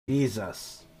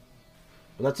Jesus.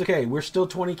 But that's okay. We're still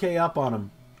 20K up on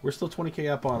him. We're still 20K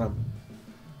up on him.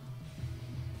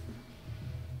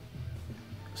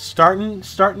 Starting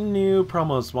new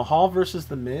promos. Mahal versus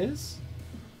The Miz.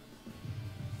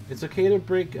 It's okay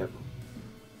to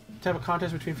have a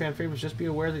contest between fan favorites. Just be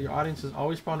aware that your audience is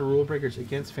always prone to rule breakers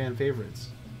against fan favorites.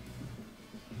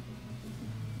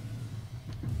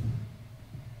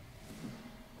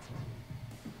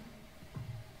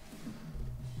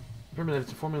 Remember that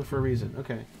it's a formula for a reason.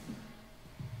 Okay.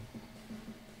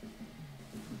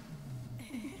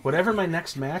 Whatever my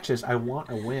next match is, I want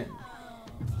a win.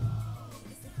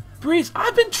 Breeze,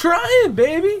 I've been trying,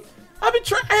 baby. I've been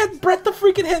trying. I had Bret the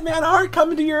freaking Hitman Hart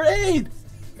coming to your aid.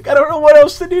 Like, I don't know what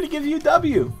else to do to give you a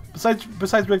W besides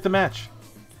break the match.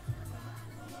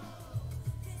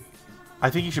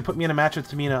 I think you should put me in a match with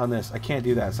Tamina on this. I can't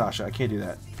do that, Sasha. I can't do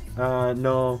that.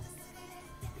 No.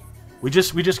 We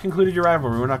just concluded your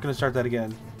rivalry. We're not going to start that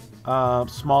again.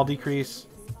 Small decrease.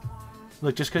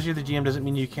 Look, just because you're the GM doesn't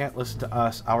mean you can't listen to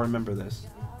us. I'll remember this.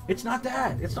 It's not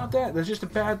that. It's not that. That's just a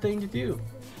bad thing to do.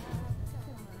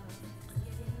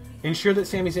 Ensure that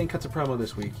Sami Zayn cuts a promo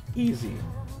this week. Easy.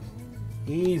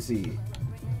 Easy.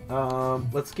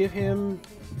 Let's give him...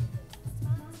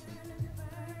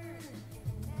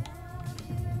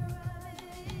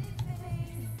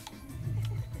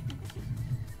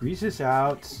 Breeze this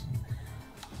out.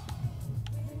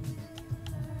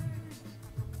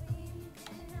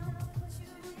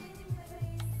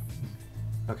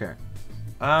 Okay.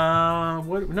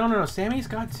 What? No. Sammy's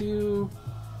got to...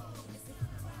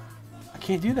 I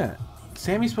can't do that.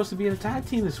 Sammy's supposed to be in a tag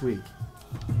team this week.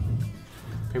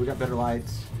 Okay, we got better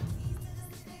lights.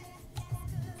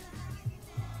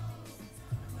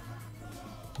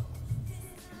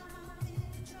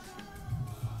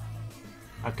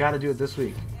 I've got to do it this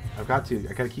week. I've got to.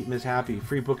 I got to keep Miz happy.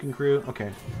 Free booking crew.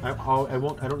 Okay. I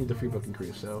won't. I don't need the free booking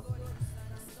crew. So.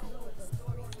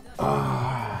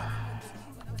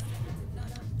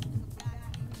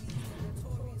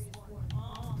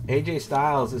 AJ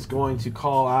Styles is going to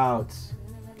call out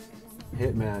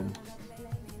Hitman.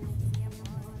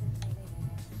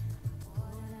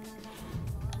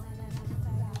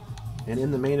 And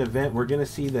in the main event, we're going to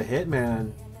see the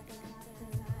Hitman.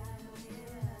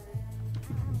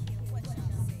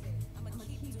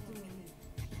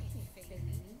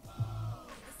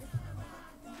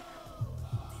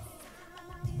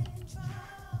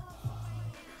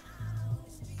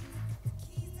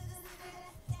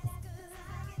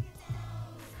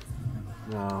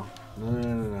 No.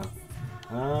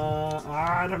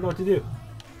 I don't know what to do.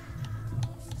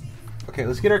 Okay,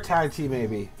 let's get our tag team,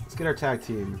 maybe. Let's get our tag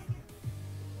team.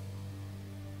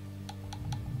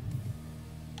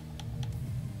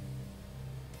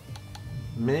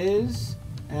 Miz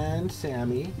and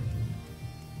Sammy.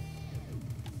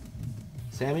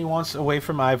 Sammy wants away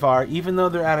from Ivar, even though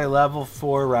they're at a level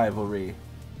 4 rivalry.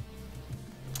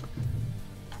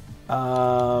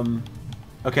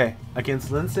 Okay,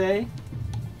 against Lindsay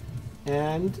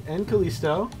and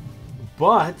Kalisto,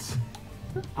 but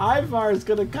Ivar is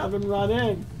gonna come and run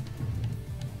in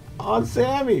on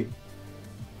Sammy.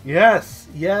 Yes.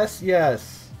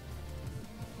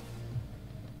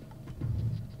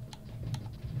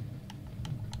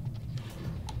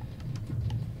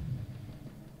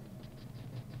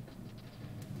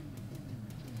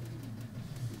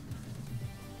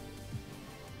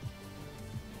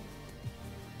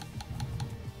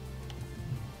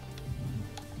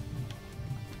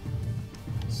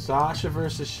 Sasha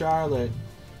versus Charlotte.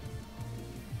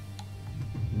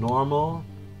 Normal.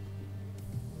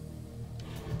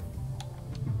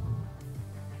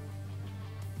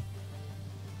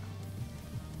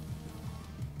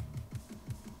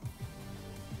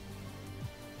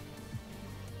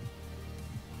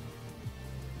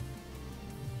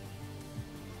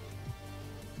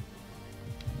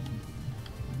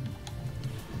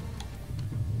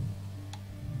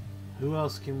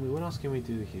 What else can we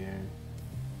do here?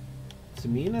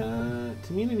 Tamina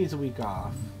needs a week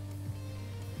off.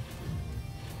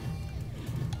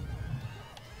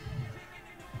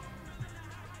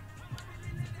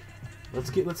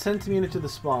 Let's send Tamina to the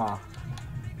spa.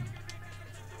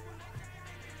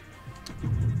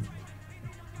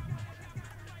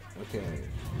 Okay.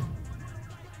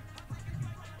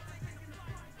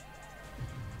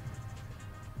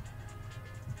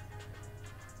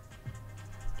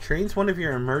 Trains one of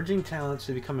your emerging talents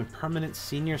to become a permanent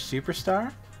senior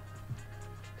superstar?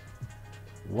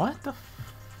 What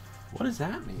does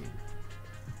that mean?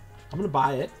 I'm gonna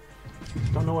buy it.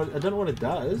 I don't know what it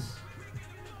does.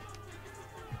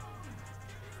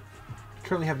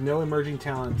 Currently have no emerging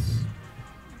talents.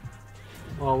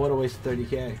 Well, what a waste of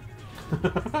 30K.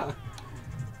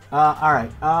 All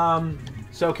right.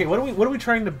 So okay, what are we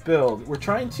trying to build? We're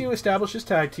trying to establish this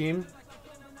tag team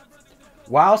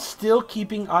while still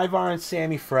keeping Ivar and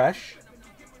Sammy fresh,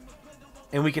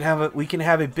 and we can have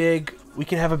a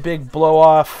big blow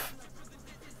off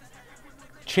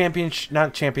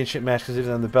not championship match because it's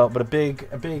on the belt, but a big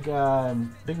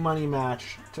money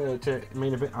match to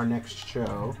main event our next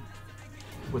show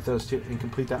with those two and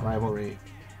complete that rivalry.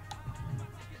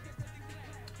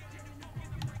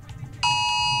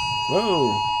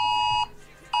 Whoa.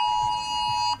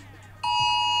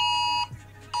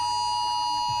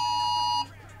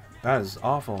 That is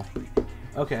awful.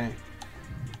 Okay.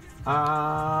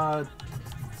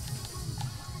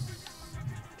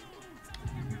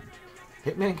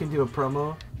 Hitman can do a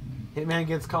promo. Hitman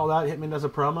gets called out. Hitman does a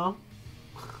promo.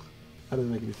 That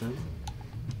doesn't make any sense.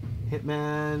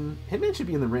 Hitman should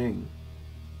be in the ring.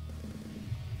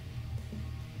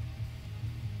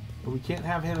 But we can't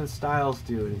have him and Styles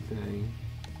do anything.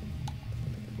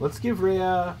 Let's give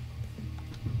Rhea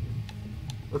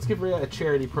a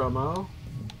charity promo.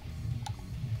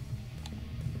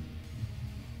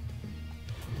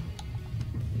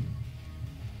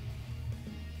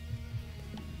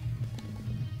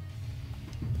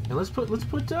 And let's put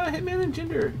Hitman and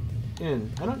Jinder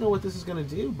in. I don't know what this is gonna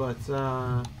do, but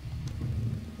okay.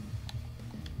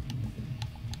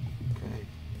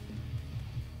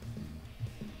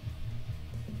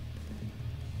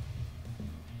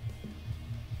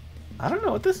 I don't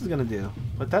know what this is gonna do,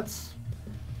 but this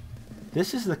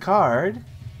is the card.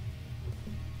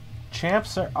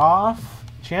 Champs are off.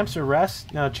 Champs are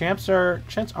rest. No, champs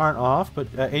aren't off,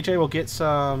 but AJ will get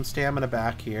some stamina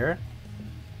back here.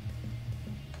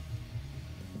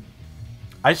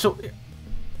 I'm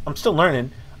still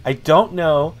learning. I don't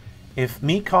know if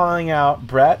me calling out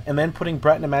Brett and then putting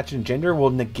Brett in a match in Jinder will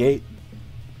negate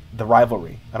the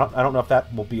rivalry. I don't know if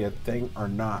that will be a thing or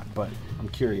not, but I'm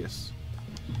curious.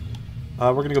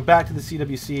 We're gonna go back to the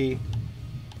CWC.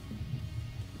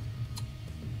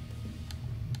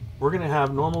 We're gonna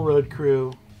have normal road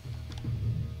crew.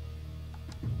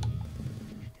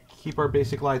 Keep our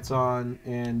basic lights on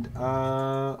and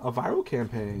a viral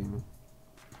campaign.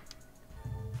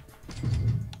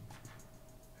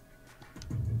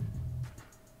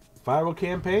 Viral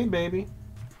campaign, baby.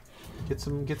 Get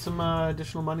some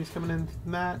additional monies coming in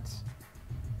from that.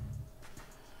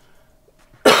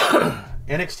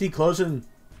 NXT closing.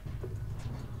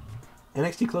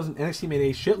 NXT made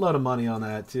a shitload of money on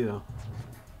that too.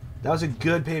 That was a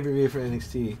good pay-per-view for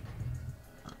NXT.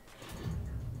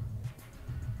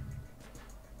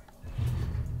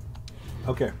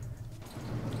 Okay.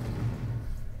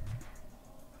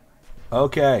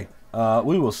 Okay.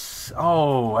 We will.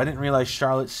 Oh, I didn't realize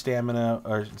Charlotte's stamina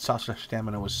or Sasha's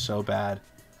stamina was so bad.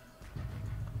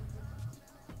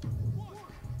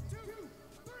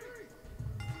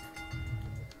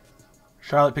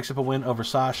 Charlotte picks up a win over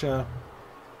Sasha.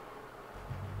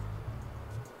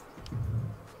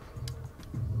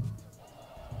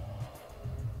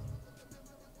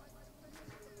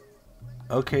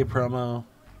 Okay, promo.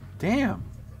 Damn.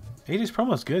 AJ's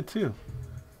promo is good too.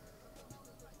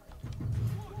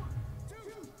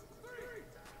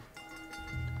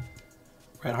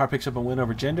 Bret Hart picks up a win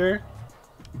over Jinder.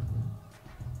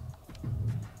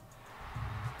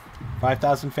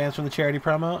 5,000 fans from the charity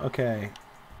promo. Okay.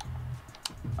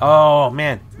 Oh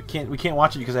man, we can't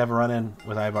watch it because I have a run-in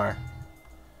with Ivar.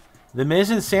 The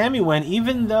Miz and Sammy win,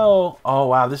 even though. Oh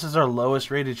wow, this is our lowest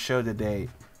rated show to date.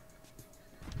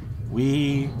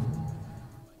 We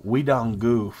done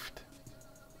goofed.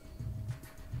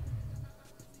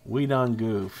 We done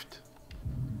goofed.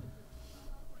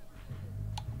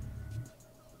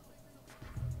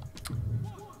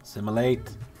 Simulate.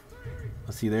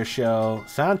 Let's see their show.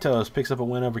 Santos picks up a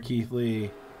win over Keith Lee.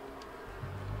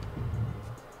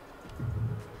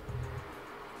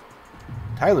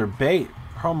 Tyler Bate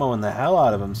promoing the hell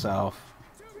out of himself.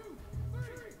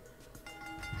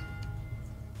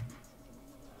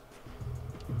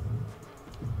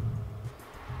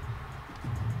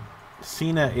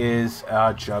 Cena is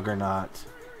a juggernaut.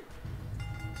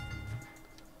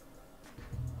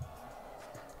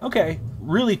 Okay,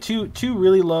 really two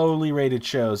really lowly rated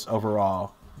shows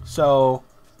overall. So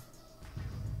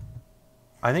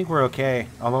I think we're okay.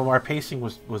 Although our pacing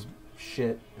was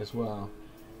shit as well.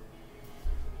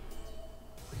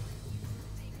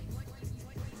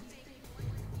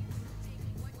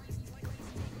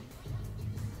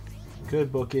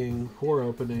 Good booking, poor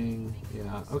opening.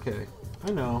 Yeah, okay.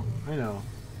 I know.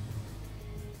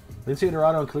 Lindsay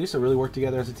Dorado and Kalisto really work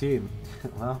together as a team.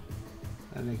 Well,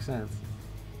 that makes sense.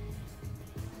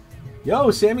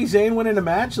 Yo, Sami Zayn winning a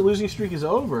match. The losing streak is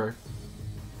over.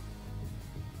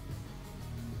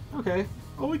 Okay.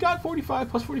 Oh, we got 45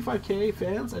 plus 45K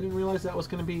fans. I didn't realize that was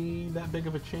going to be that big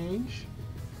of a change.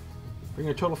 Bring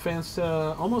our total fans to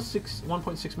almost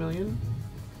 1.6 million.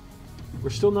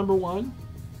 We're still number one.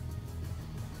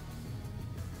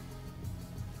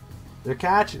 They're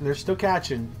catching. They're still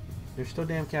catching. They're still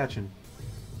damn catching.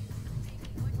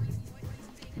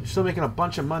 They're still making a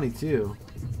bunch of money, too.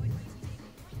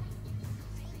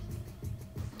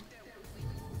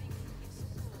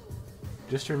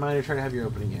 Just a reminder, try to have your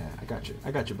opening. Yeah, I got you.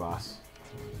 I got you, boss.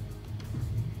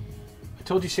 I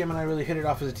told you Sam and I really hit it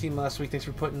off as a team last week. Thanks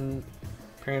for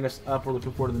pairing us up. We're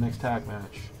looking forward to the next tag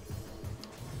match.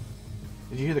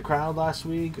 Did you hear the crowd last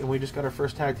week? And we just got our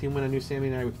first tag team win. I knew Sammy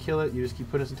and I would kill it. You just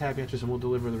keep putting us in tag matches and we'll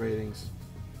deliver the ratings.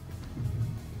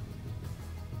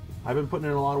 I've been putting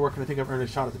in a lot of work and I think I've earned a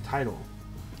shot at the title.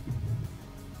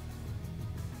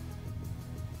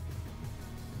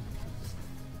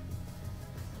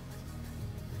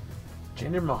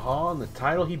 Jinder Mahal on the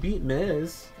title. He beat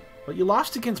Miz. But you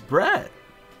lost against Brett.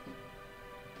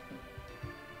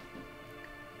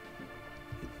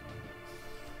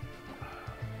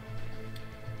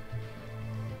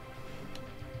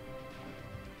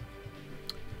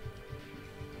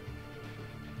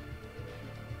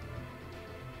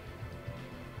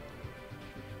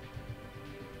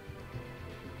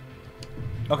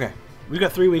 Okay. We've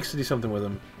got 3 weeks to do something with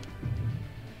him.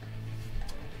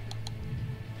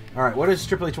 Alright, what does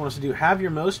Triple H want us to do? Have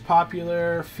your most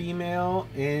popular female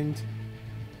and...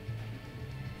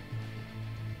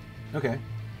 Okay,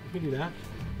 we can do that.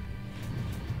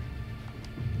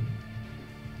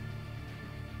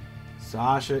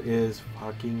 Sasha is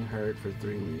fucking hurt for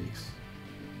 3 weeks.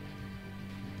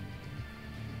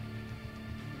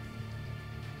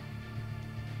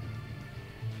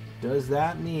 Does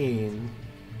that mean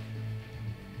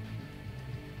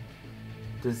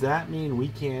we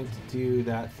can't do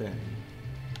that thing?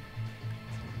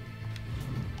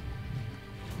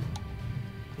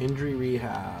 Injury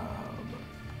rehab.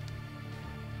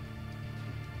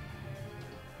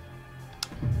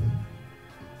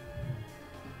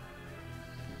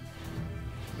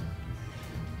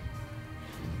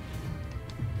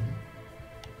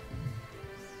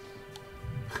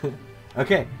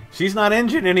 Okay, she's not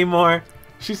injured anymore.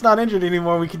 She's not injured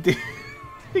anymore. We can do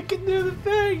we can do the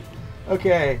thing.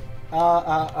 Okay.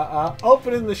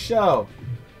 Opening the show.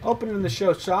 Opening the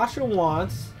show. Sasha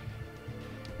wants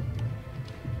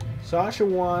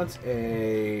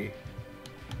a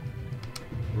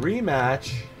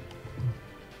rematch.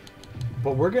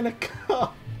 But we're gonna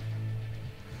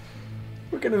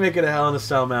make it a Hell in a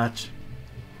Cell match.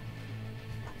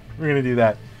 We're gonna do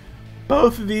that.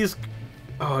 Both of these.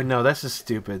 Oh no, this is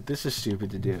stupid. This is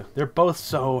stupid to do. They're both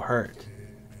so hurt.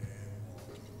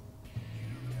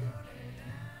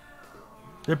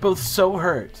 They're both so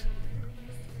hurt.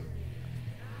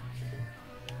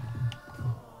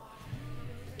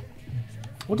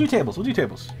 We'll do tables. We'll do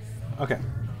tables. Okay.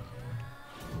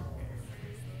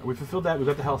 We fulfilled that. We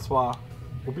got the health spa.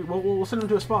 We'll send them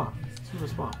to a spa. Send them to a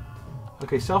spa.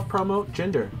 Okay, self-promo.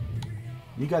 Jinder.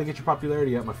 You got to get your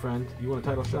popularity up, my friend. You want a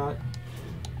title shot?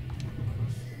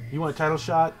 You want a title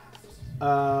shot?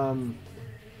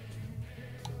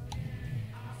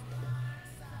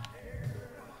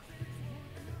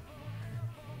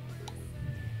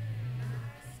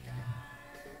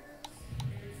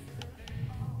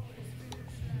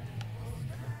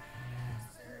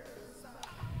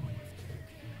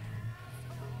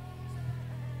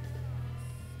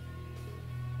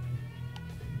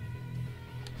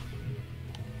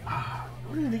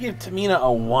 We need to give Tamina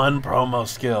a 1 promo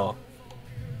skill.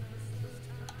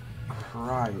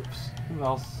 Cripes. Who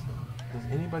else? Does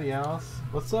anybody else?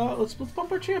 Let's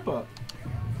bump our champ up.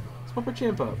 Let's bump our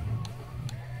champ up.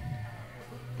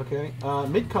 Okay.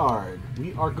 Mid card.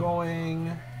 We are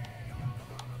going.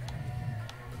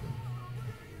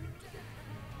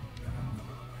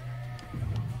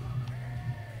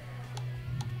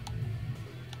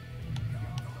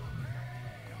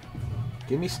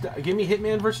 Give me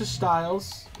Hitman versus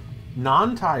Styles,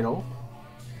 non-title,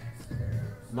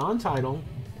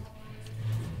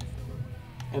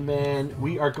 and then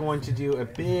we are going to do a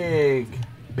big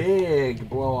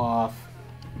blow off,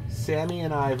 Sammy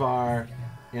and Ivar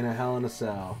in a Hell in a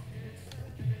Cell.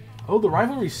 Oh, the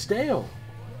rivalry's stale.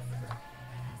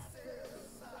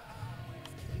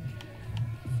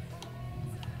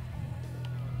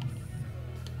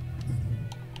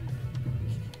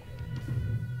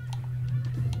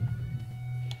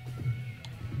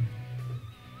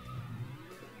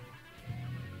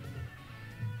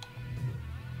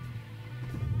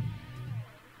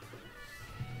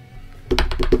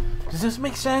 Does this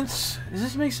make sense? Does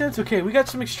this make sense? Okay, we got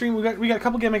some extreme. We got a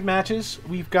couple gimmick matches.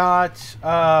 We've got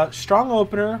strong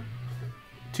opener.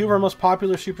 Two of our most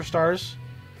popular superstars.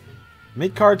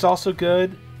 Mid card's also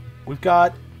good. We've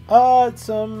got the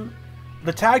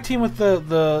tag team with the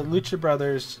Lucha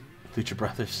Brothers.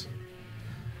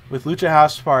 With Lucha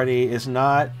House Party is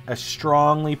not a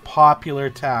strongly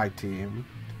popular tag team,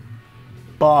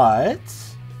 but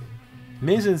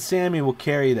Miz and Sammy will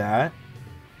carry that.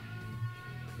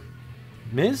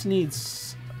 Miz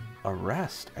needs a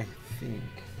rest, I think.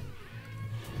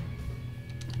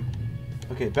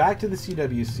 Okay, back to the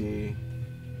CWC.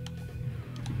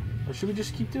 Or should we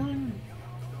just keep doing?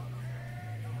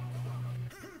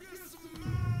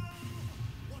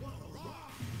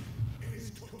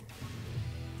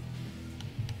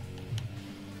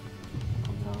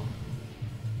 Oh no.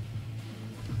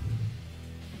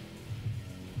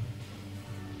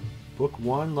 Book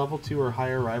 1, level 2, or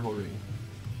higher rivalry.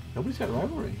 Nobody's got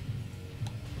rivalry.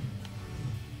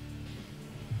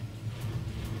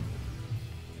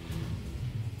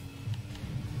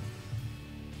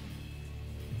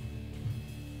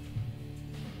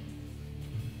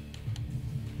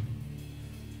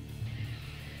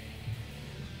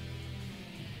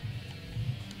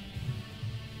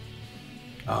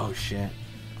 Oh shit.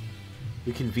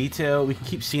 We can veto, we can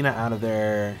keep Cena out of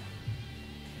there.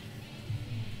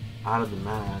 Out of the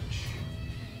match.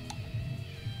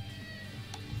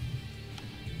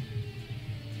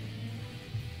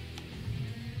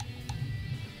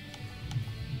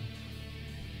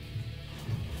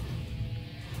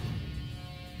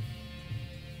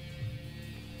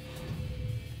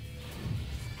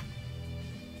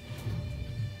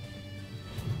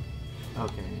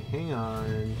 Okay, hang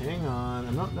on.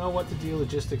 I don't know what to do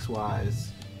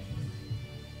logistics-wise.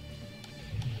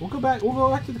 We'll go back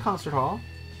to the concert hall.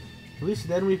 At least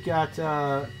then we've got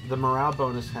the morale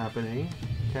bonus happening.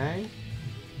 Okay.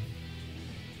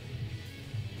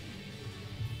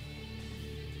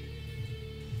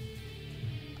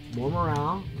 More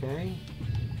morale. Okay.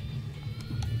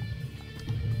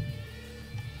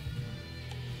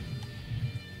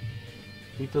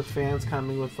 Keep those fans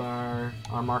coming with our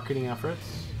marketing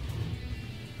efforts.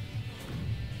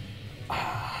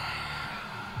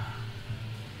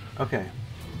 Okay.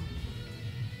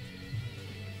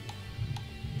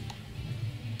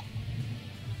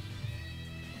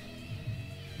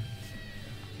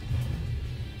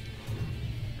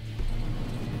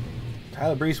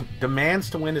 Tyler Breeze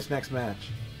demands to win this next match.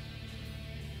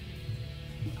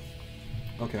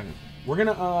 Okay. We're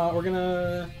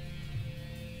gonna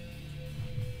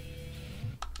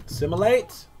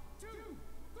simulate.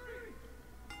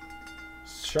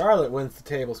 Charlotte wins the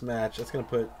tables match. That's gonna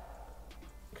put.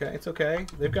 Okay, it's okay.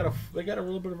 They got a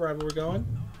little bit of rivalry going.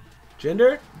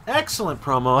 Jinder, excellent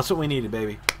promo. That's what we needed,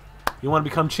 baby. You want to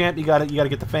become champ? You gotta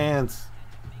get the fans.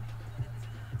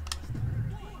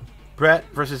 Brett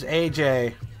versus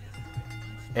AJ.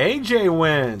 AJ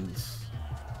wins.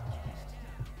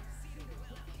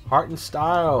 Hart and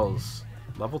Styles.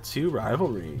 Level 2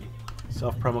 rivalry.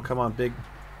 Self promo, come on, big.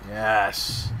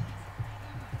 Yes.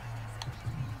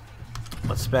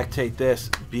 Let's spectate this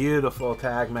beautiful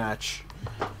tag match.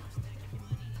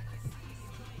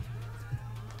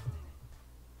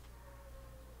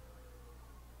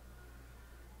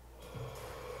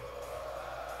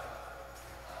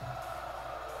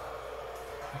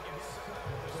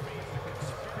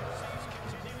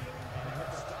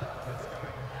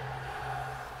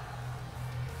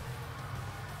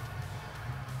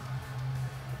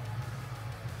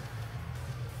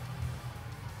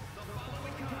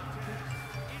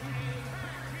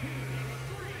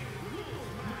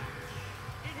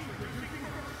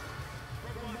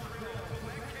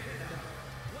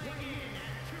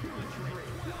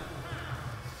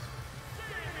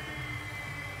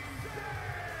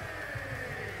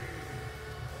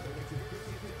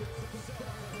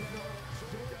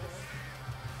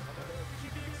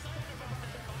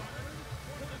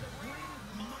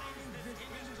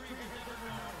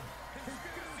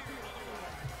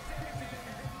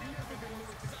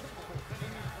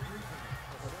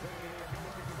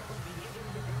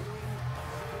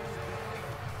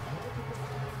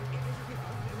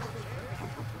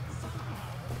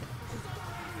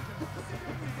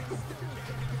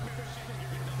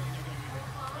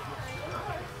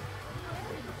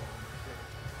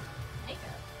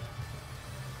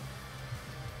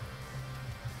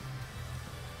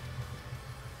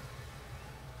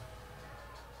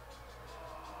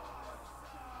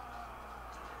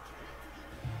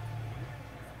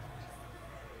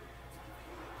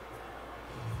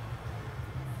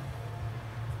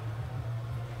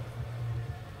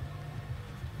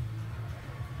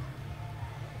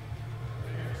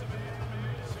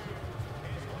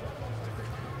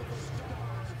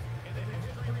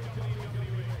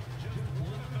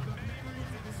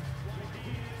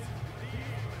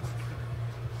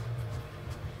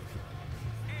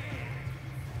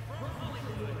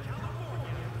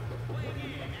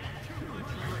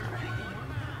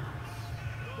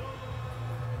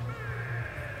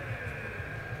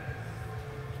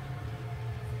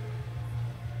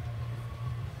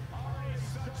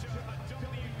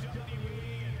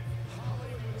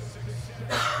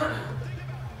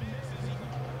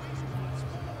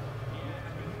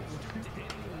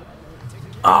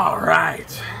 All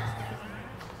right.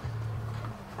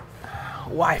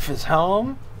 Wife is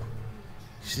home.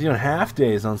 She's doing half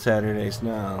days on Saturdays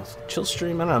now. Chill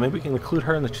stream, I don't know. Maybe we can include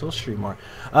her in the chill stream more.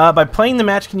 By playing the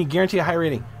match, can you guarantee a high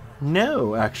rating?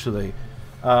 No, actually.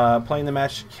 Playing the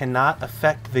match cannot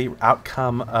affect the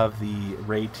outcome of the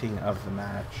rating of the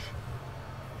match.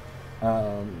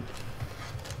 I'm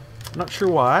not sure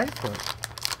why, but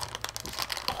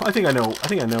I think I know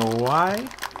why.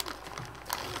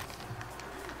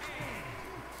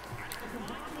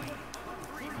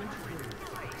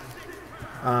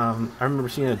 I remember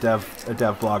seeing a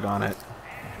dev blog on it.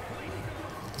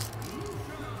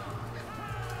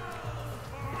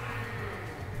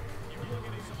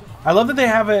 I love that they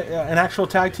have an actual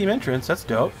tag team entrance. That's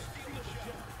dope.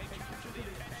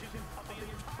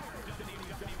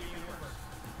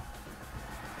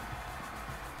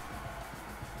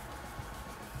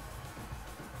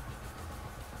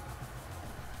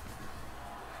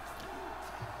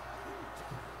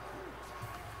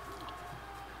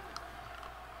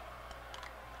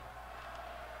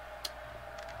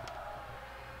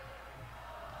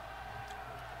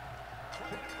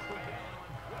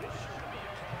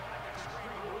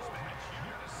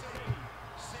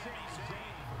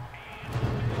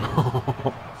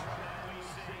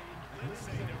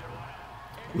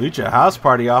 Lucha House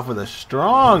Party off with a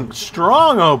strong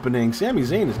opening. Sami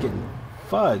Zayn is getting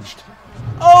fudged.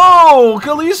 Oh,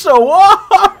 Kalisto, why?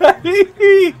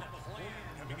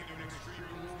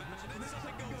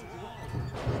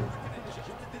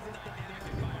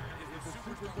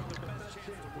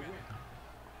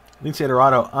 Lince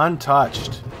Dorado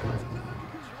untouched.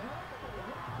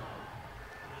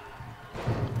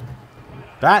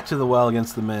 Back to the well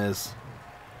against the Miz.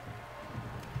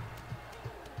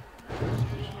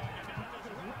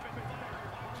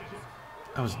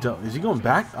 That was dope. Is he going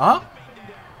back up?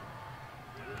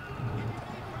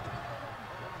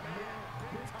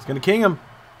 He's gonna king him.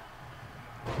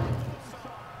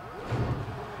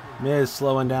 Miz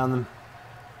slowing down them.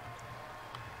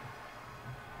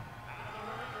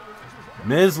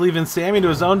 Miz leaving Sammy to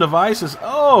his own devices.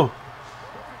 Oh!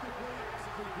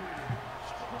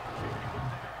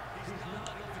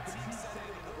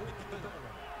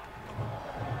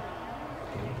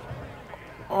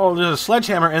 Oh, there's a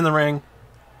sledgehammer in the ring.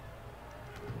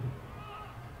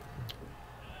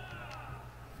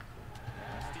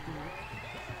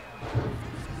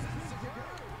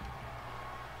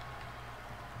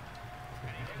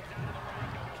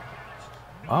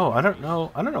 Oh, I don't know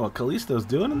what Kalisto's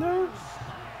doing in there.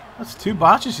 That's 2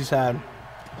 botches he's had.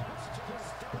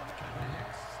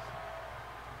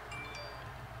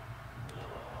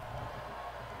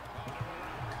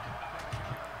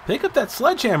 Pick up that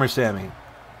sledgehammer, Sammy.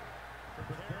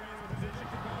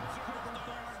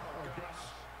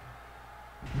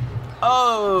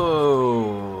 Oh.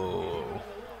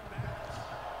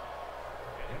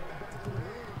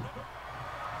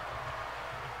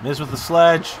 Miz with the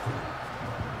sledge.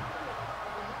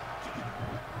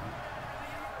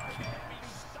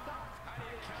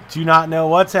 Do not know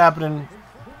what's happening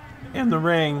in the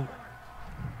ring.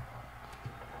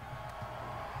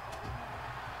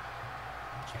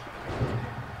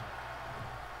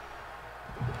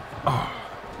 Oh,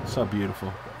 so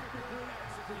beautiful.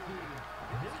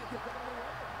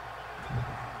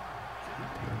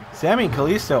 Sammy and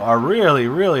Kalisto are really,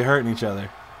 really hurting each other.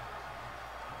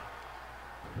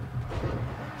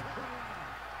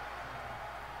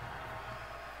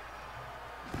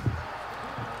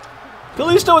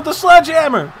 Kalisto with the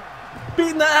sledgehammer!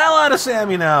 Beating the hell out of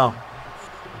Sammy now.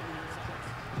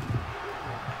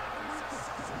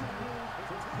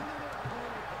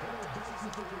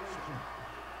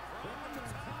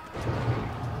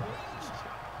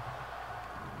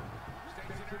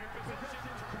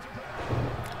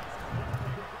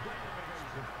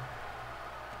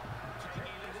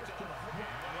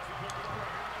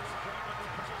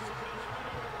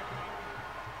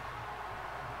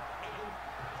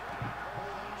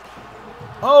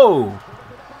 Oh!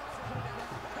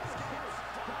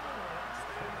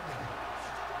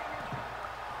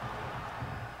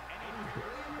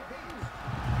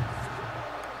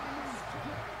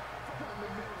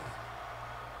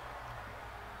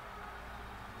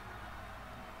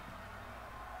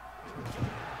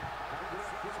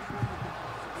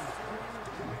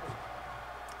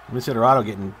 Lince Dorado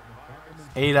getting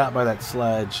ate out by that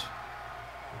sledge.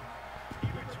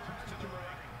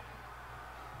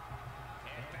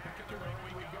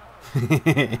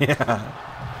 Yeah.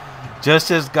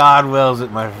 Just as God wills it,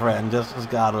 my friend. Just as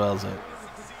God wills it.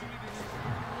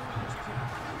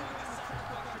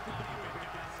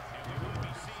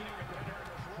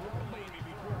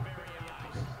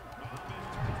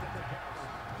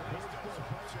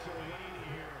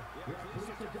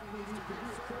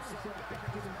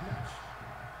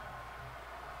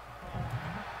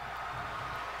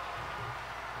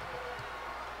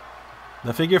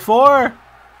 The figure four.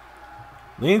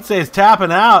 Lindsay's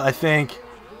tapping out, I think.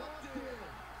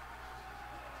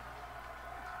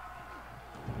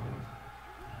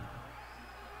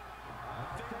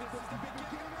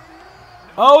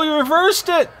 Oh, he reversed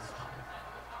it.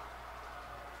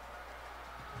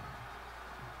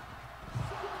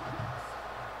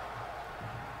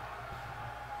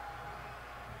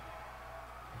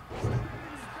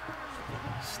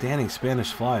 Standing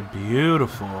Spanish fly,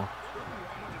 beautiful.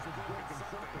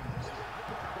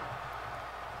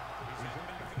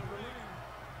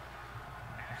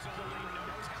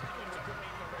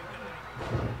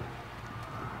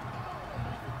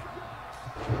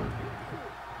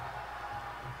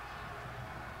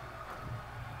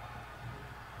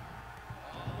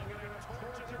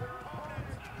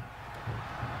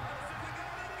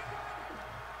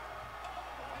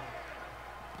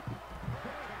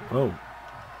 Oh.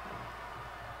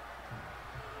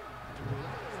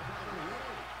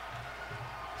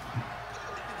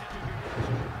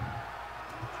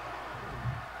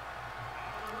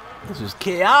 This is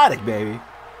chaotic, baby.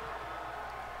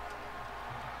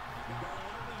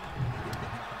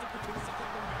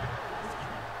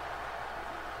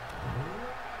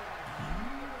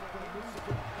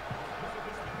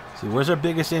 See, where's our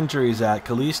biggest injuries at?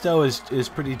 Kalisto is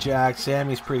pretty jacked.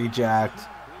 Sammy's pretty jacked.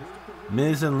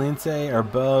 Miz and Lindsay are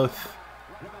both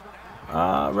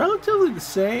relatively the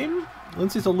same.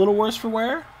 Lindsay's a little worse for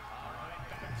wear.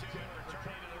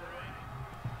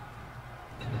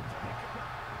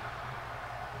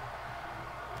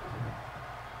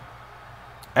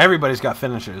 Everybody's got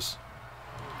finishers.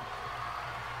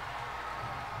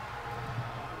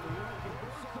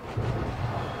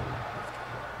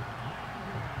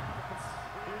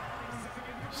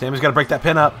 Sammy's got to break that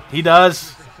pin up. He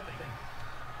does.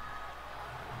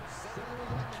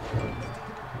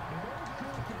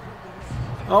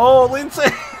 Oh, Lindsay.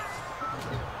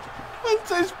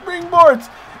 Lindsay springboards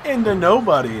into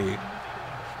nobody.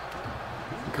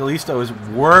 Kalisto is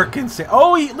working.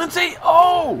 Oh, Lindsay.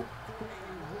 Oh.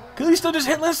 Kalisto just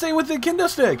hit Lindsay with the kendo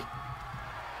stick.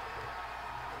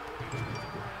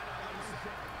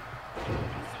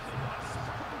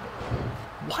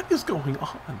 What is going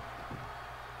on?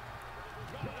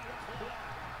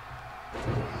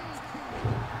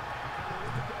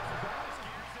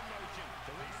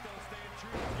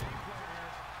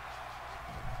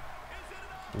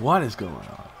 What is going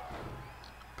on?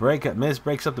 Breakup. Miz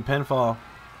breaks up the pinfall.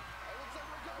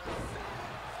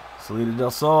 Salida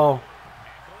del Sol.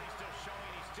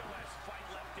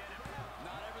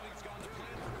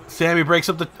 Sammy breaks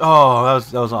up the... Oh,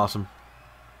 that was awesome.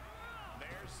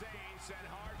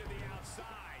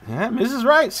 Yeah, Miz is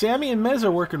right. Sammy and Miz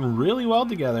are working really well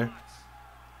together.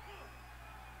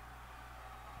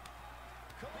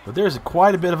 But there's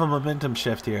quite a bit of a momentum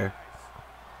shift here.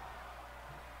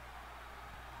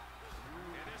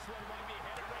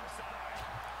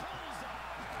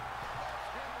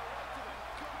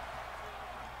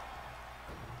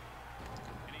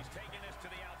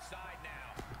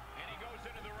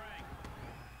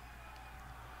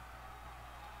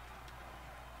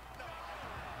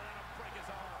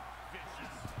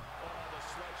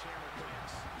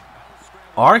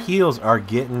 Our heels are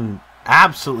getting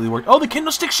absolutely worked. Oh, the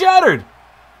kendo stick shattered.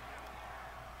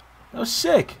 That was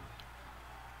sick.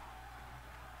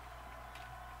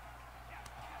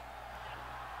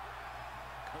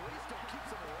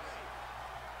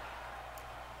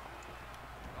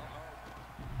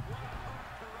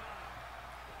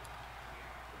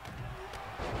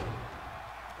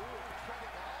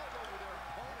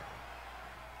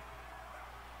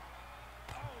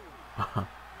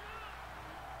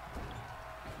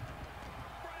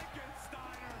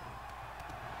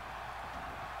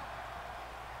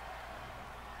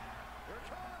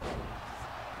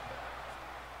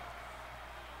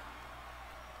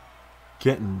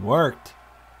 Getting worked.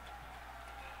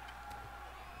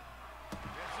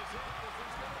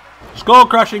 Skull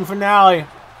crushing finale.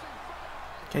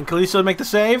 Can Kalisto make the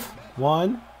save?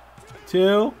 1,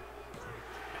 2.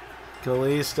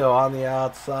 Kalisto on the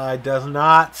outside does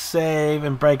not save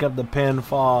and break up the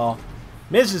pinfall.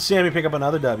 Miz and Sammy pick up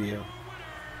another W.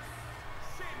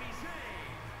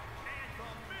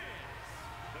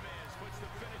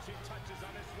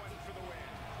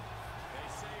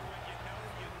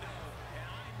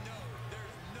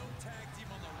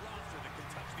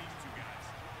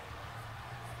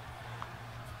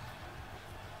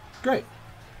 Great.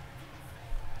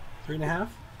 3.5.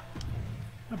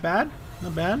 Not bad.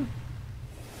 Not bad.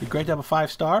 Be great to have a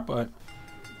 5-star, but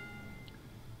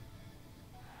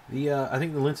I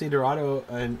think the Lindsay Dorado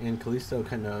and Kalisto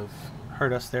kind of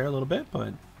hurt us there a little bit,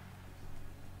 but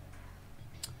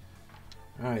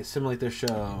all right, simulate their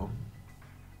show.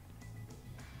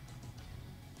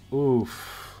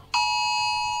 Oof,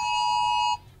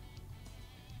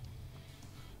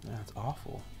 that's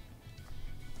awful.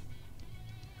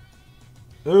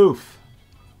 Oof,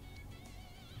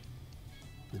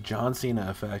 the John Cena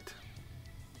effect.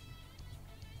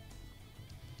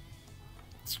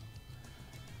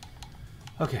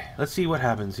 Okay, let's see what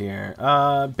happens here.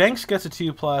 Banks gets a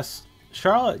 2+.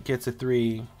 Charlotte gets a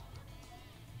 3.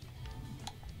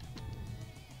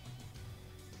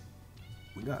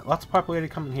 We got lots of popularity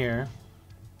coming here.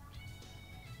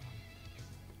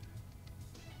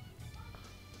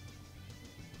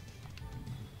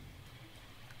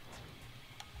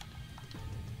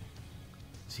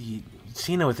 See,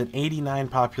 Cena with an 89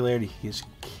 popularity. He is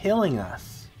killing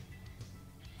us.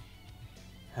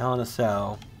 Hell in a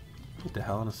Cell. What the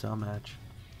Hell in a Cell match?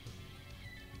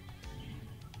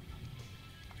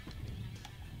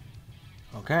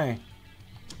 Okay.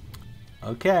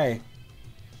 Okay.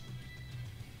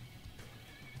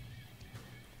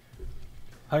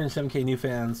 107K new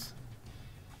fans.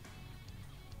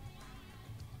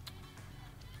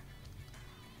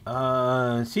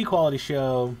 C quality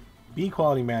show. B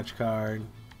quality match card.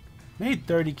 Made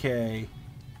 30K.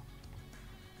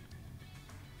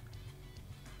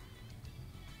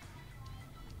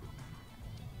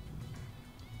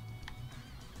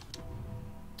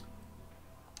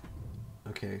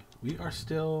 Okay, we are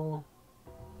still...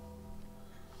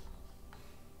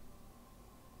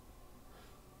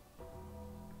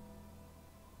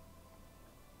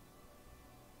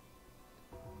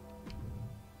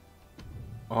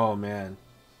 Oh, man.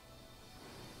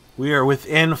 We are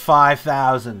within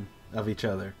 5,000 of each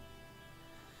other.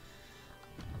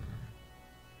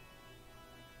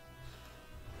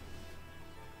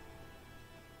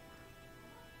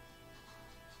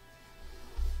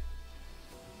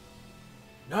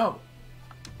 No.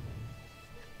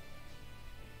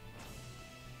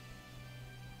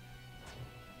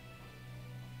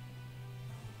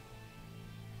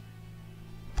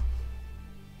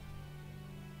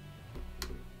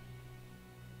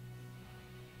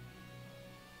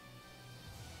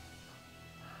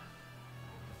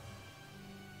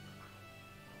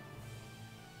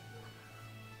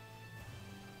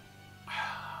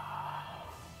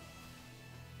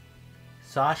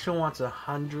 Sasha wants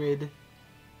 100K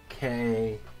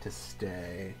to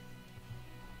stay.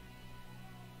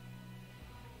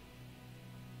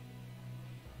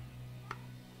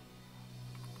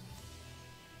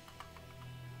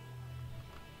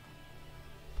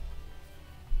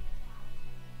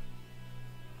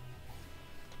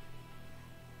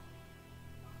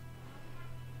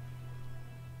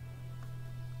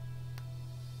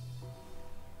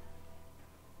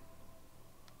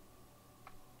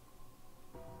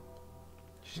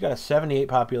 She's got a 78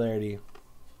 popularity.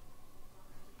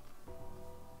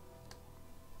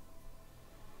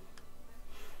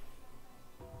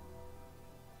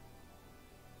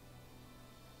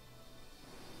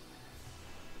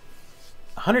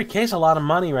 $100K is a lot of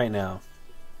money right now.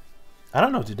 I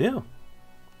don't know what to do.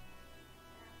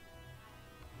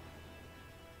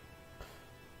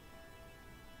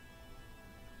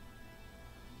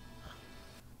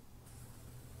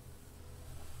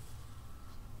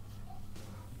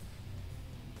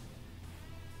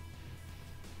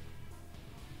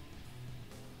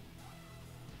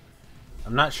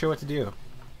 I'm not sure what to do.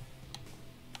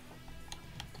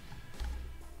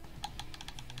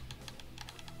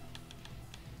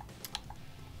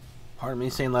 Part of me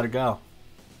saying let her go.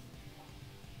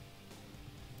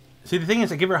 See, the thing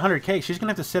is, I give her 100K. She's going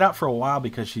to have to sit out for a while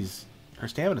because her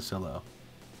stamina's so low.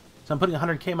 So I'm putting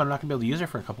 100K, but I'm not going to be able to use her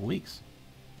for a couple weeks.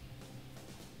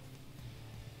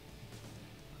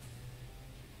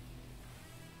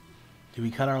 Do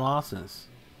we cut our losses?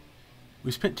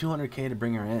 We spent 200K to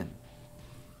bring her in.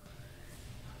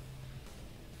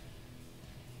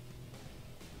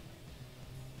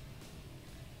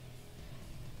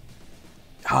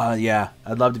 Yeah,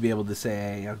 I'd love to be able to say,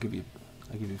 hey, I'll give you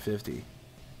 50.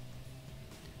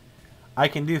 I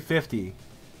can do 50.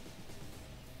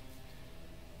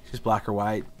 She's black or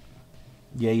white.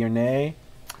 Yay or nay?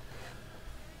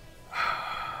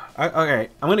 Okay,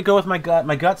 I'm gonna go with my gut.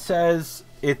 My gut says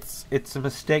it's a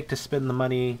mistake to spend the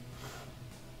money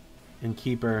and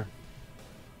keep her.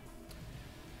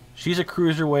 She's a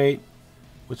cruiserweight,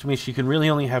 which means she can really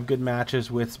only have good matches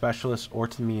with Specialist or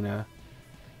Tamina.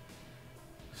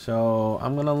 So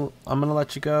I'm gonna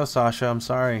let you go, Sasha. I'm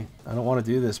sorry. I don't want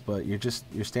to do this, but your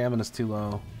stamina's too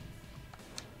low.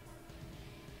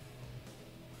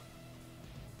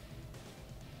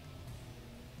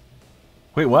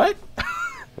 Wait, what?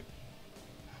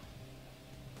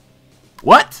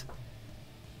 What?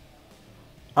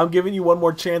 I'm giving you one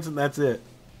more chance and that's it.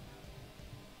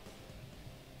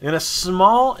 And a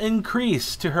small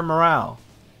increase to her morale.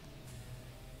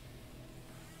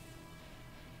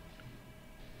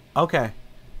 Okay.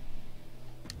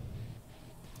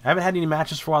 I haven't had any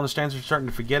matches for a while and the stands are starting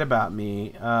to forget about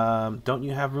me. Don't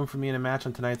you have room for me in a match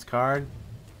on tonight's card?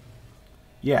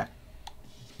 Yeah.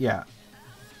 Yeah.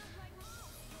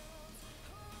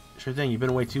 Sure thing, you've been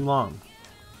away too long.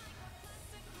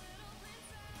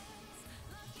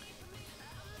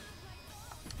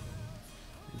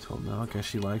 No, okay,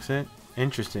 she likes it.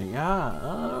 Interesting. Ah,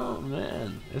 oh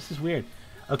man, this is weird.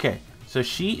 Okay, so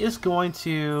she is going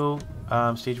to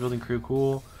stage building crew.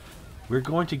 Cool. We're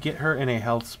going to get her in a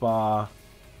health spa.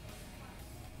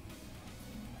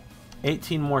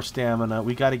 18 more stamina.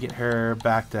 We got to get her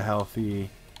back to healthy.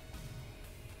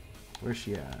 Where's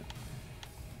she at?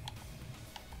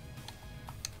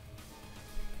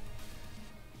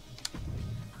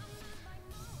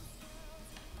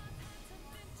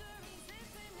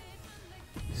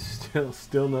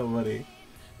 Still nobody.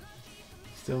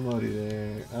 Still nobody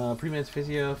there. Pre-match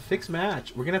physio. Fixed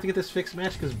match. We're gonna have to get this fixed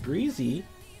match because Breezy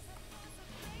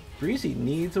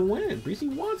needs a win. Breezy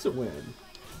wants a win.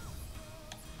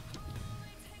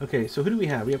 Okay, so who do we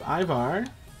have? We have Ivar.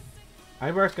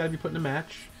 Ivar's got to be put in a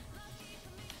match.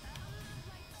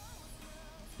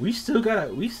 We still got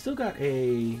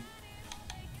a.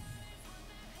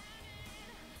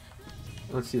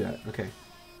 Let's see that. Okay.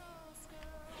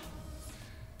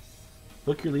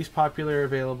 Book your least popular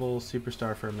available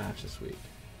superstar for a match this week.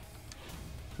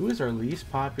 Who is our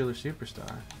least popular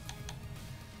superstar?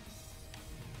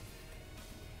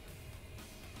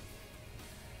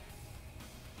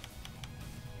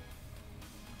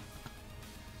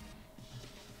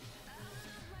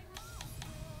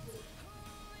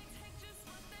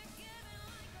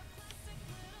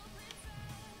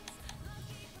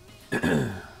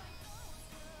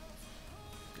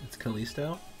 It's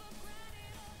Kalisto.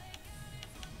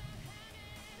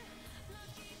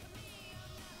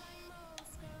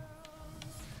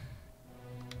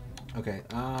 Okay,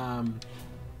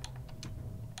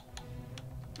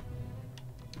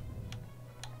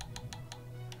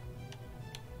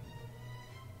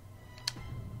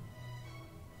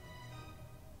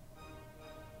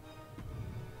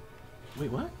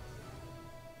 wait, what?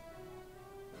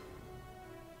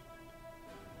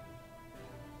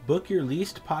 Book your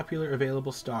least popular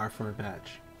available star for a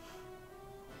match.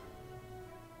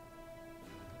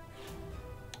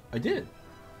 I did,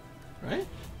 right?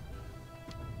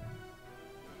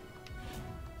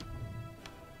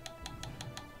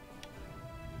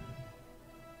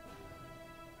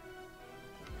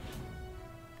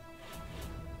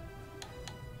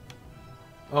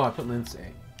 Oh, I put Lindsay.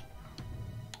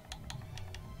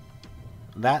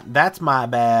 That's my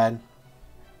bad.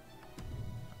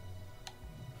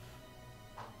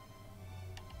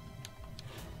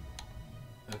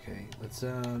 Okay, let's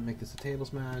make this a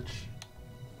tables match.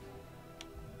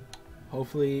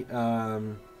 Hopefully,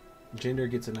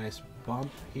 Jinder gets a nice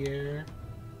bump here.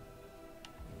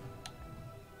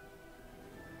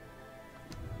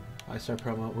 5-star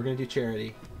promo. We're gonna do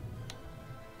charity.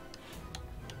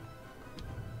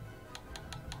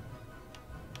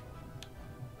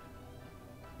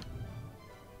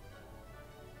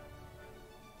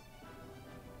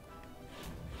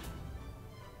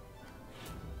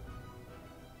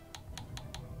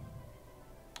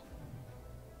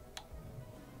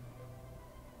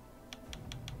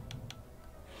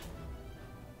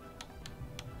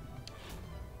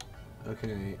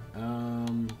 Okay,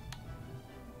 can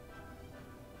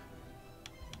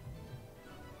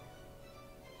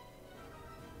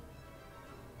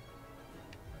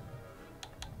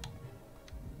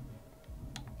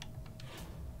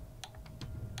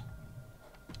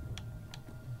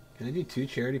I do 2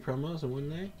 charity promos in one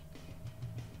day?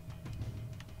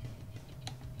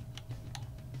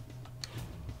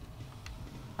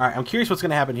 Alright, I'm curious what's going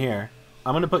to happen here.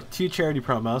 I'm going to put 2 charity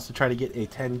promos to try to get a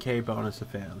 10K bonus to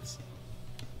fans.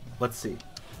 Let's see.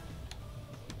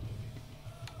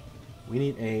 We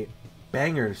need a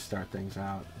banger to start things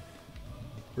out.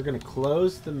 We're going to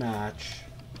close the match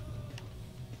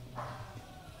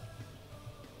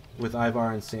with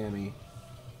Ivar and Sammy.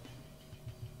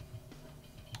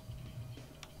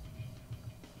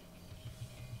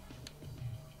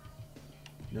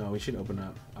 No, we should open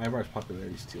up. Ivar's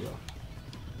popularity is too low.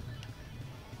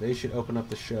 They should open up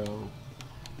the show.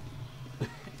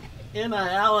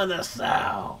 NIL and a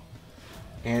Sal.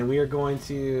 And we are going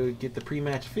to get the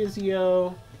pre-match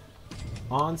physio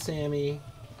on Sammy.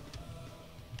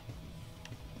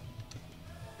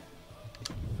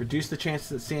 Reduce the chances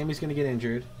that Sammy's going to get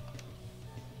injured.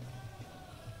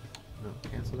 No,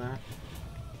 cancel that.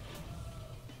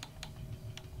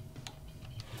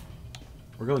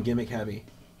 We're going gimmick heavy.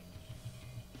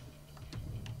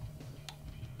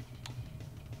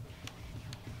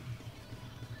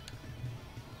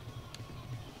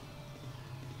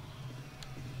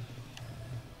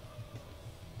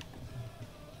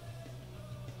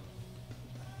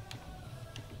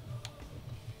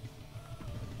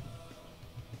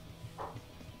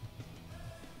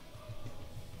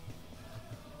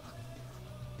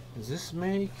 Does this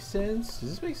make sense? Does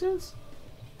this make sense?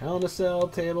 Hell in a Cell,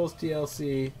 Tables,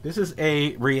 TLC. This is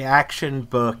a reaction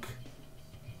book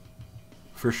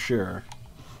for sure.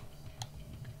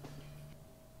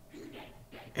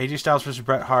 AJ Styles versus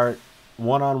Bret Hart,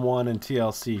 one-on-one in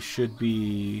TLC should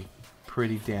be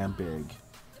pretty damn big.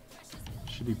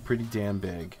 Should be pretty damn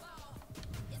big.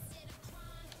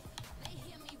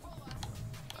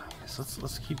 So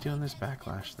let's keep doing this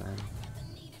Backlash then.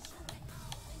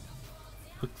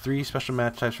 Book 3 special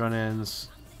match types run-ins.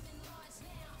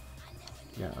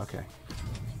 Yeah, okay.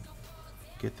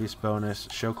 Get this bonus.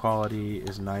 Show quality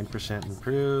is 9%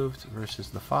 improved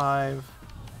versus the 5.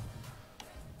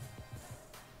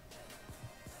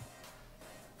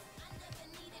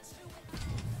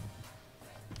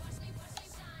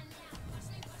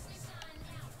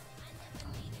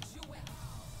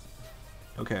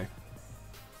 Okay.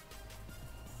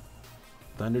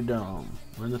 Thunderdome.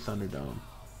 We're in the Thunderdome.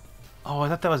 Oh, I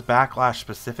thought that was Backlash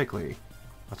specifically.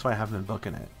 That's why I haven't been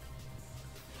booking it.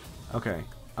 Okay.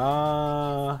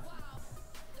 Almost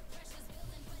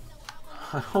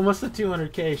a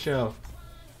 200K show.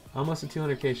 Almost a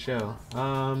 200K show.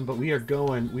 But we are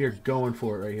going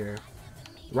for it right here.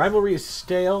 Rivalry is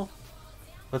stale.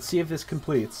 Let's see if this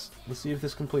completes. Let's see if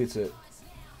this completes it.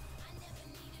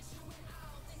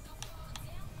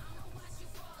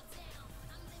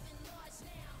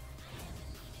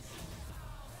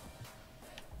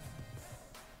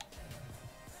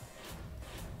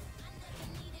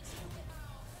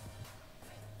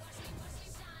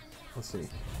 Let's see.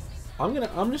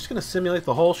 I'm just gonna simulate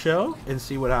the whole show and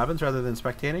see what happens rather than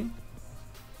spectating.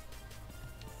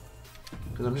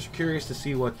 Because I'm just curious to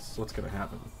see what's gonna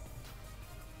happen.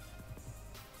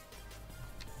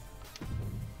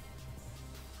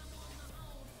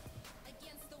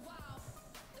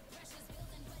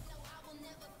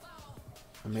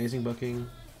 Amazing booking.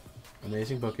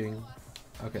 Amazing booking.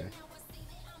 Okay.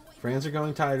 Fans are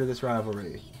going tired of this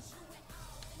rivalry.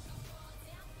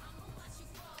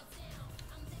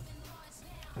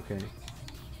 Okay.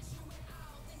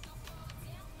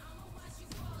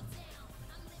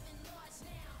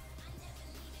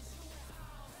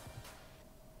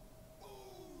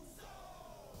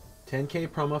 $10K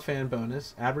promo fan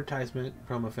bonus, advertisement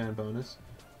promo fan bonus,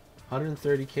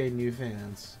 130K new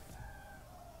fans.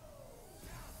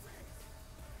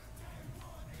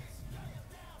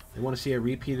 They want to see a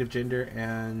repeat of Jinder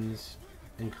and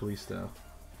Kalisto.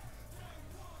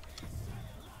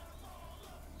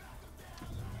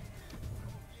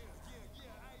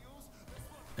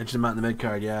 Edge them out in the mid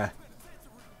card, yeah.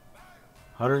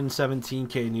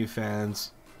 117K new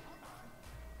fans.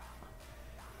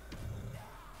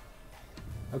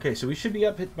 Okay, so we should be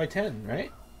up by 10,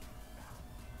 right?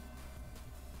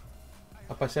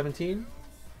 Up by 17?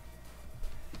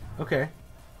 Okay.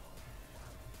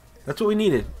 That's what we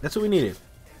needed. That's what we needed.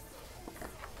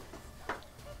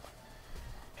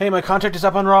 Hey, my contract is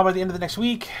up on Raw by the end of the next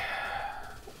week.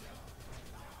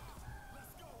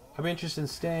 I'm interested in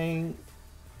staying.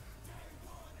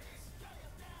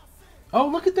 Oh,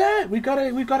 look at that! We've got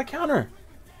a counter.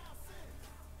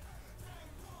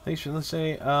 Thanks for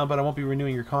listening, but I won't be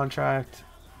renewing your contract.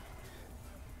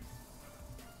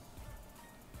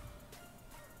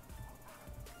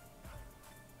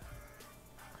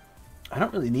 I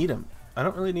don't really need him. I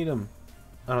don't really need him.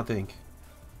 I don't think.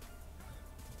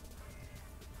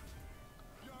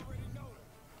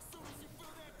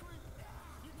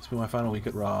 It's been my final week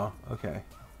at Raw. Okay.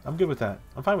 I'm good with that.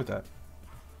 I'm fine with that.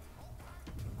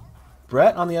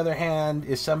 Brett, on the other hand,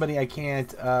 is somebody I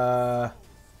can't,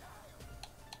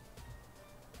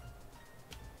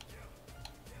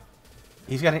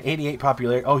 He's got an 88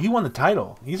 popularity. Oh, he won the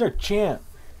title. He's our champ.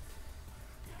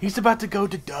 He's about to go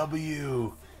to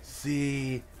WCW.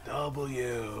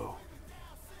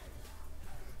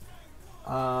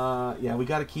 Yeah, we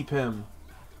got to keep him.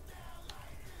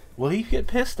 Will he get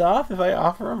pissed off if I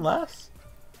offer him less?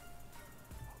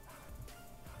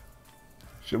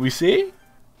 Should we see?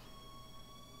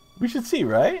 We should see,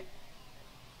 right?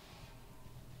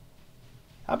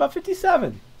 How about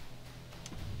 57?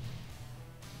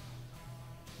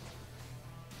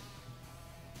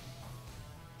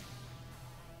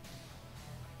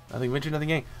 Nothing ventured, nothing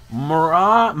gained.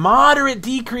 Moderate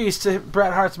decrease to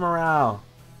Bret Hart's morale.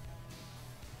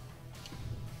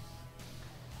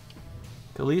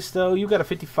 Kalisto, you got a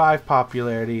 55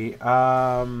 popularity.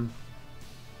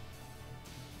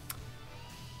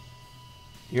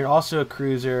 You're also a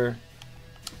cruiser.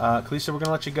 Kalisto, we're going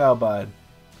to let you go, bud.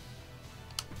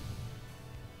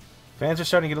 Fans are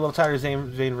starting to get a little tired of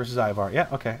Zayn versus Ivar. Yeah,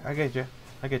 okay. I get you.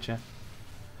 I get you.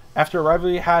 After a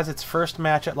rivalry has its first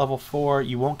match at level 4,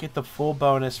 you won't get the full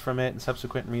bonus from it in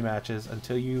subsequent rematches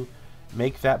until you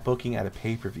make that booking at a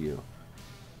pay-per-view,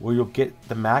 where you'll get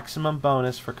the maximum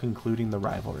bonus for concluding the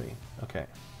rivalry. Okay.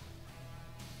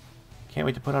 Can't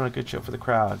wait to put on a good show for the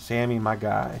crowd. Sammy, my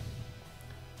guy.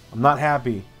 I'm not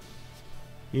happy.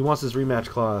 He wants his rematch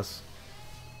clause.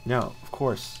 No, of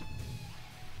course.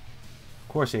 Of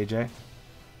course, AJ.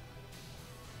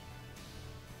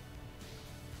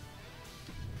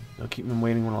 They'll keep him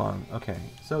waiting long. Okay.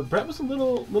 So Bret was a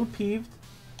little peeved.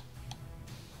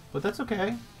 But that's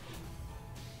okay.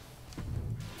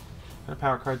 What kind of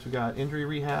power cards we got? Injury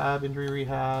rehab,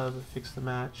 fix the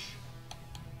match.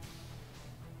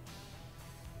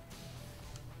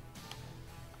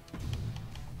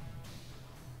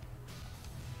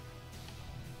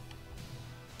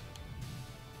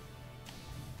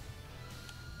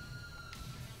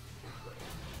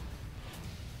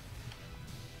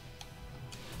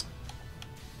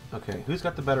 Okay, who's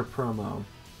got the better promo?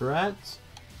 Bret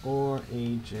or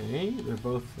AJ? They're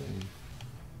both thing.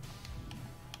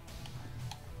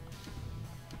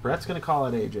 Bret's gonna call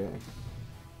it AJ.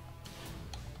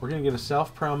 We're gonna get a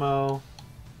self promo.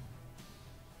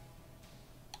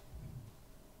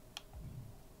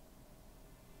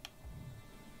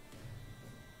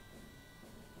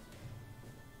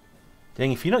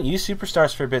 Dang, if you don't use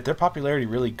superstars for a bit, their popularity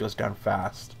really goes down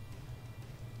fast.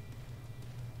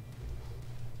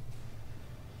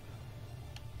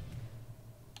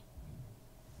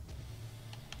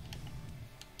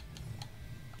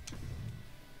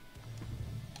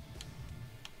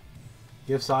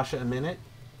 Give Sasha a minute.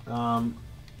 We're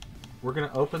going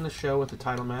to open the show with the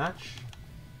title match.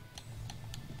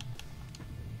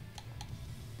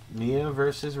 Mia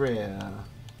versus Rhea.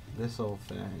 This whole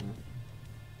thing.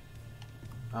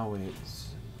 Oh, wait.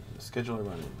 Scheduler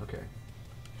running. Okay.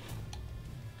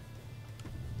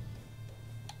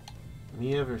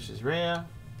 Mia versus Rhea.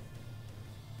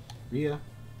 Rhea.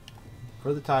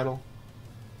 For the title.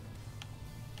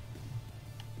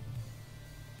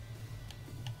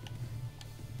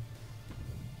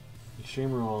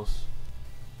 Extreme Rules.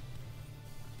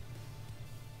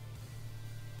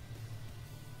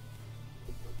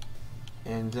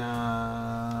 And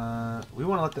we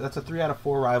want to let that's a 3 out of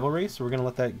 4 rivalry, so we're going to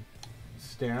let that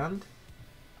stand.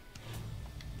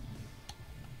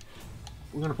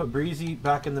 We're going to put Breezy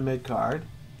back in the mid card.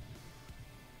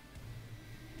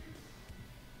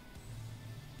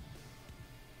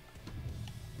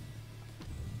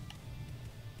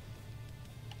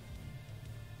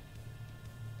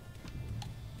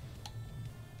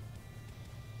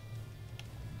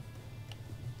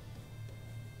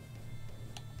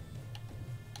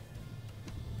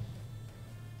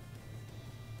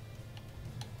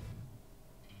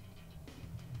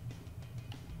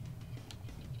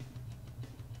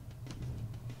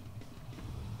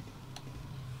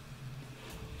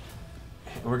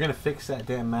 We're going to fix that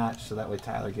damn match so that way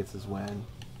Tyler gets his win.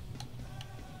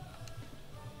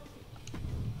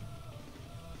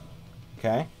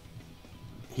 Okay.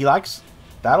 He likes...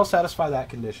 That'll satisfy that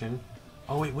condition.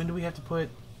 Oh, wait. When do we have to put...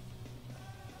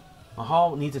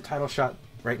 Mahal needs a title shot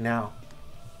right now.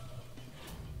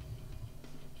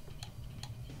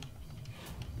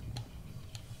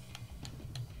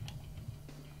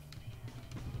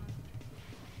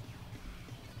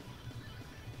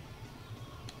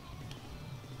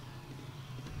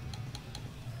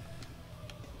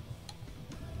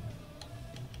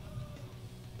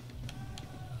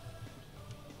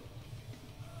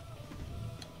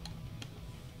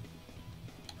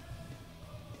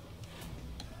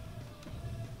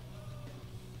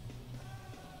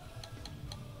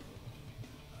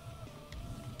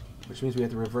 Which means we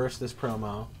have to reverse this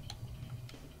promo.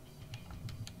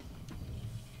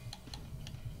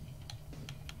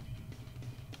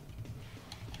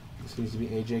 This needs to be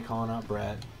AJ calling out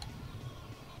Bret.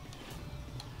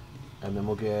 And then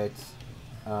we'll get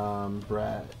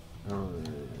Bret.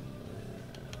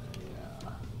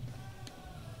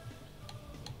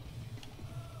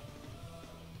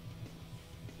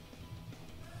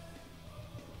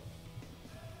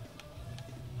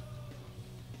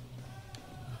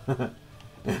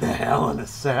 In the Hell in a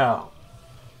Cell.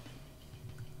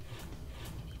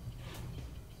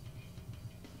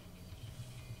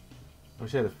 Oh,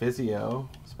 she had a physio.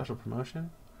 Special promotion.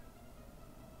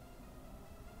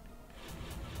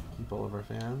 Keep all of our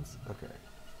fans. Okay.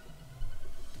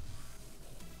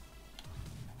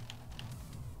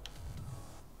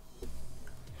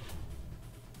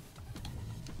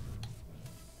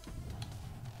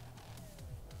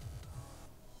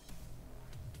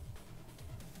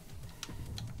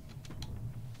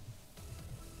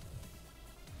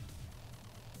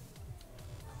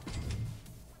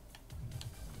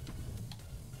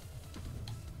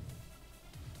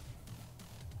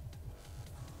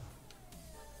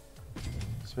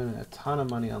 Spending a ton of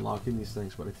money unlocking these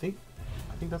things, but I think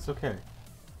that's okay.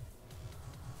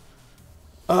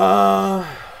 All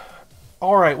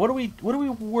right, what are we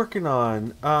working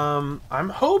on? I'm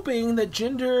hoping that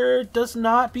Jinder does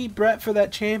not beat Brett for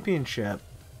that championship.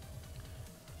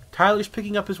 Tyler's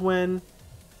picking up his win.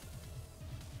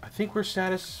 I think we're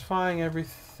satisfying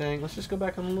everything. Let's just go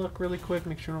back and look really quick,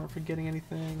 make sure we're not forgetting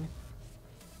anything.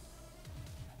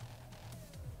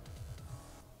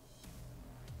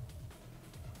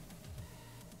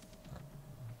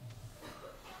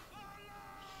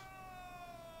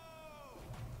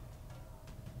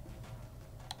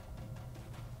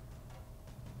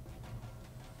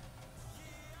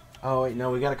 Oh, wait, no,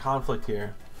 we got a conflict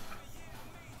here.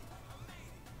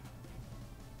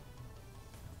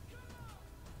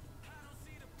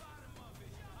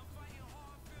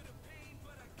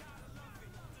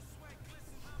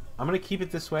 I'm going to keep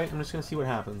it this way. I'm just going to see what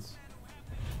happens.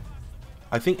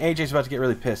 I think AJ's about to get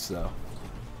really pissed, though.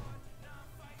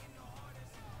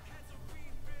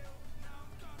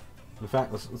 In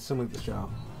fact, let's simulate the show.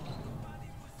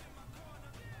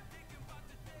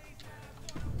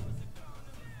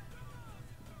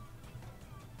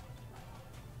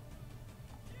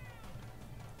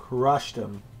 Crushed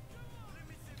him.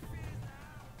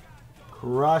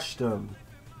 Crushed him.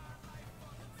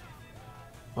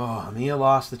 Oh, Mia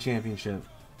lost the championship.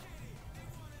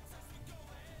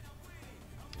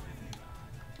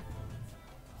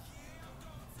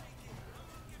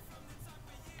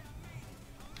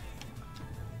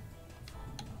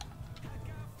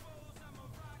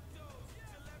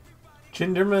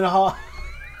 Jinder Mahal.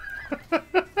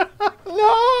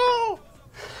 No!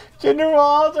 Jinder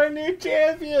Mahal's our new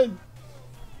champion.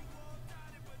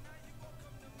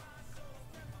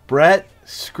 Brett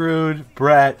screwed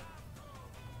Brett.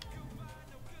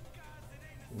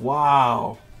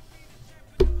 Wow.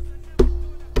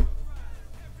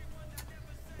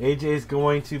 AJ's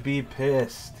going to be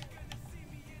pissed.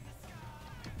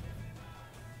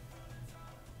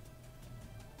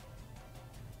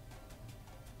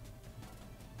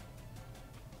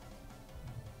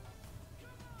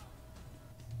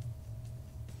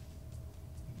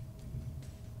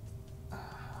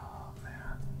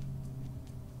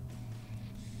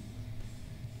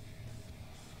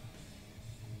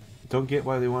 Don't get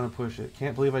why they want to push it.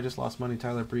 Can't believe I just lost money.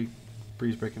 Tyler Breeze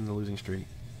breaking the losing streak.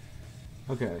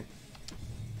 Okay.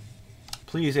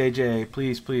 Please, AJ.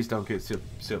 Please don't get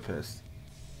so pissed.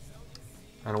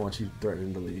 I don't want you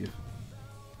threatening to leave.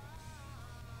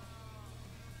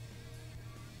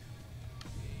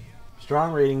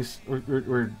 Strong ratings.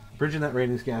 We're bridging that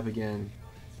ratings gap again.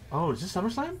 Oh, is this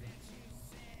SummerSlam?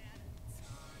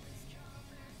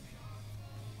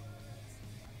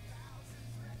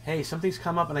 Hey, something's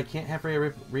come up and I can't have Rhea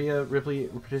Ripley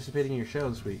participating in your show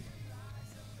this week.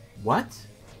 What?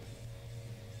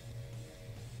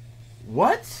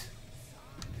 What?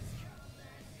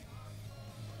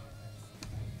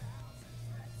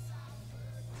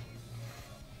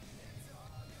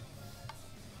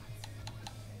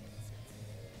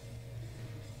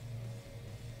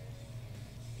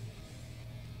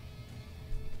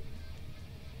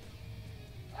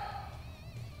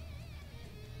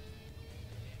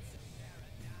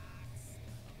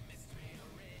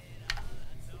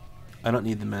 I don't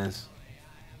need the Miz.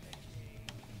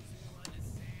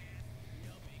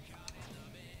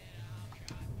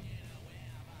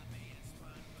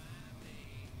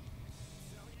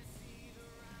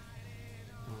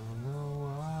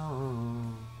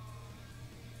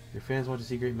 Your fans want to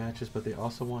see great matches, but they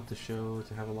also want the show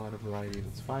to have a lot of variety in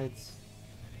its fights.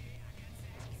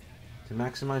 To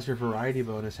maximize your variety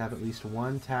bonus, have at least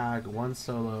one tag, one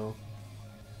solo.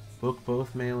 Book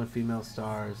both male and female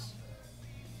stars.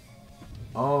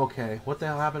 Oh, okay. What the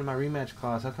hell happened to my rematch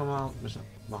clause? How come out?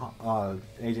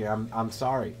 AJ, I'm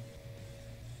sorry.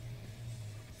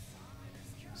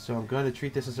 So I'm going to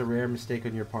treat this as a rare mistake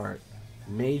on your part.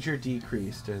 Major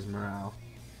decrease to his morale.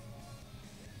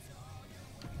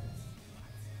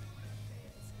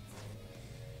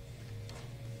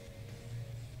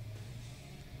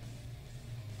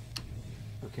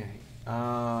 Okay.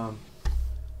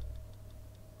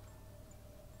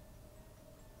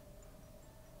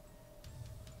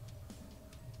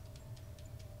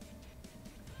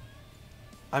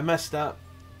 I messed up.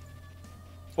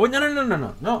 Oh,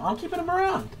 no. I'm keeping him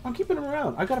around.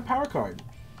 I got a power card.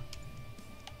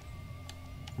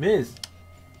 Miz.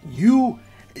 You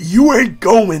ain't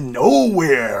going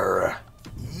nowhere.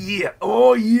 Yeah.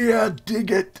 Oh, yeah.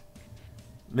 Dig it.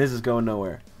 Miz is going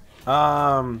nowhere.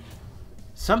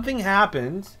 Something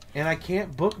happened, and I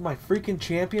can't book my freaking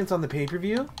champions on the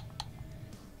pay-per-view?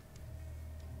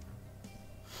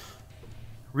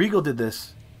 Regal did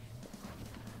this.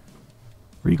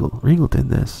 Regal did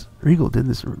this.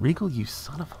 Regal, you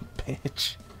son of a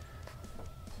bitch.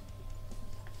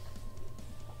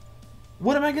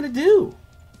 What am I gonna do?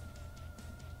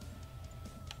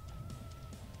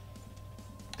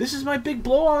 This is my big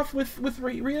blow off with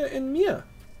Rhea and Mia.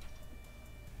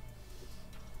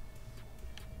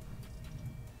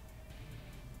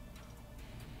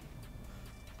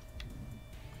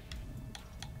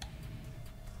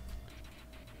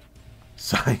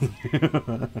 Sorry.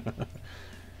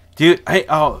 Dude,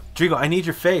 Drigo, I need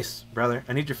your face, brother.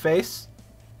 I need your face.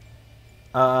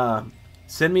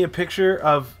 Send me a picture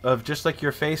of just like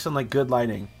your face on like good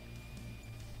lighting.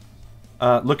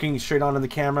 Looking straight on in the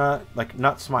camera, like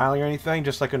not smiling or anything,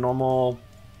 just like a normal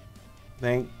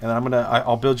thing. And then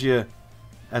I'll build you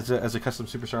as a custom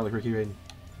superstar like Ricky Raiden.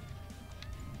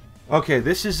 Okay,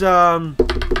 this is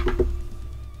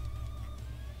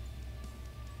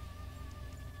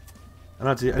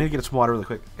I need to get some water really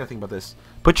quick. Gotta think about this.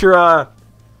 Put your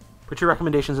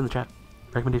recommendations in the chat.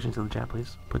 Recommendations in the chat,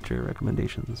 please. Put your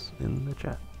recommendations in the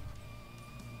chat.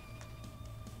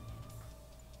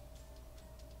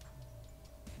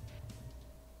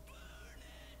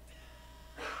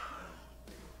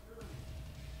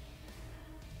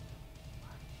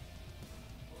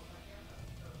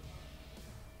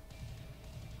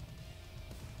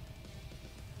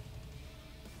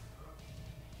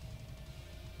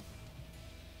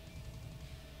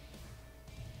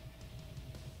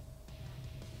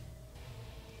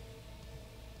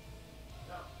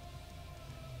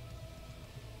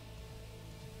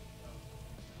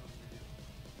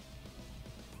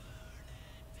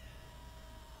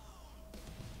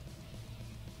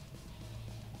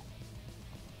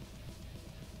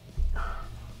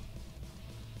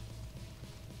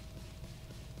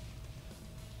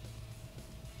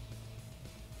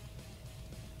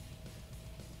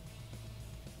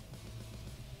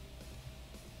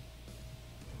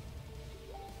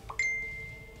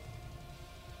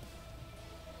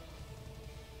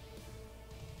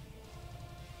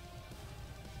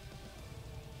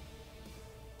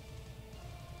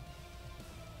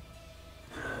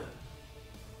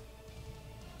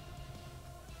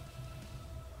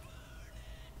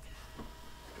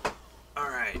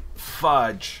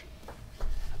 Fudge.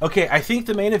 Okay, I think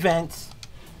the main event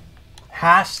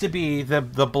has to be the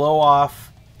blow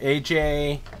off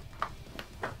AJ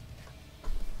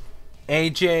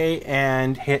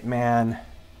and Hitman.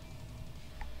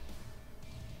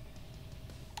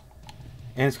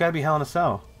 And it's got to be Hell in a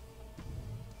Cell.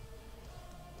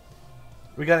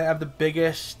 We got to have the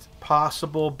biggest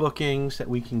possible bookings that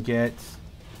we can get.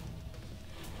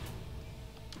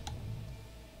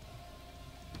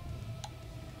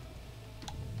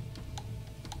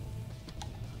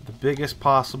 Biggest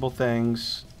possible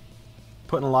things.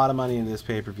 Putting a lot of money into this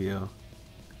pay-per-view.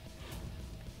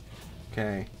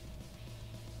 Okay.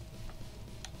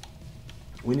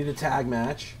 We need a tag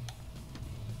match.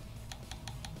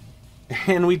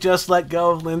 And we just let go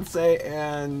of Lindsay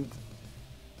and...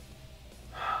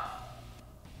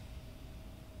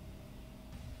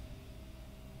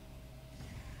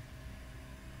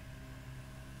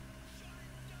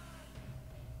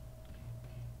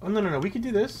 Oh, no. We can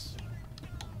do this.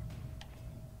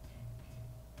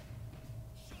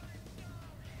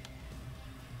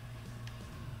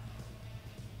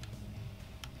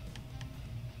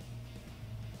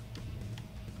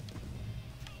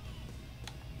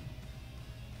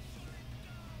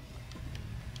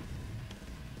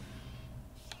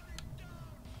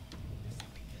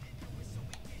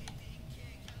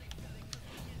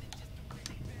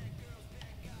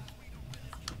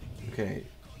 Okay.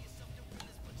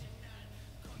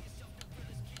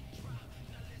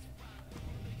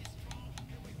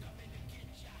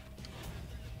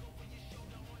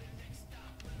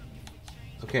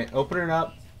 Okay, opening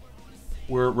up.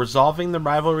 We're resolving the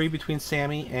rivalry between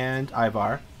Sammy and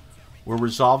Ivar. We're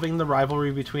resolving the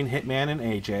rivalry between Hitman and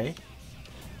AJ.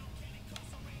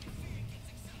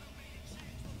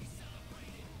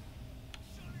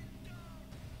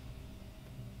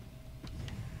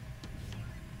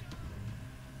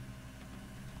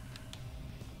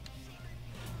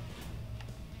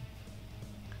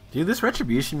 Dude, this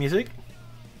Retribution music,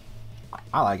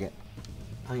 I like it.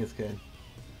 I think it's good.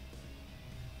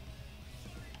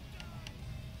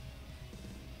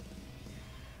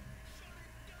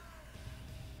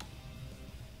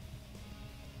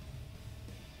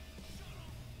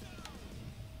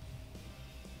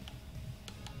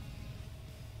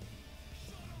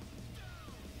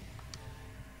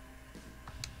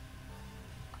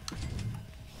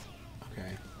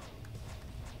 Okay.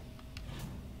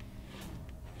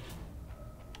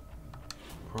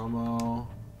 Promo.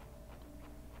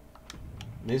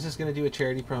 Miz is going to do a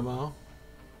charity promo.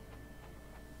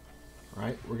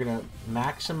 Right, we're going to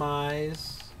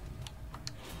maximize.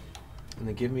 And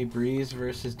then give me Breeze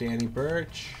versus Danny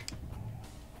Burch.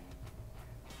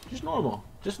 Just normal.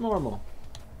 Just normal.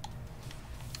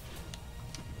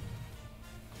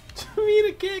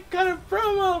 Tamina can't cut a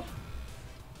promo.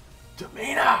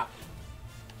 Tamina! How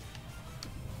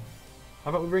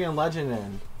about we bring a legend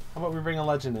in? How about we bring a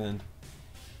legend in?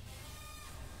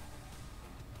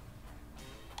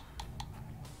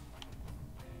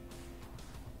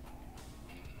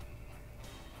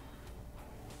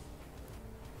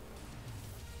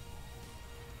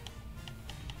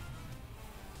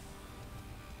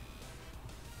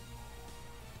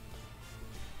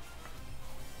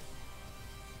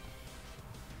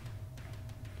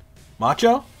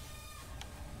 Macho?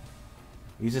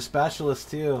 He's a specialist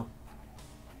too.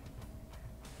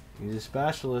 He's a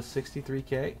specialist,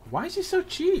 63K. Why is he so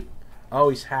cheap? Oh,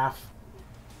 he's half.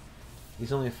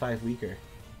 He's only a 5 weeker.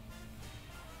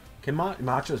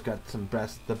 Macho's got the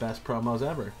best promos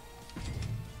ever.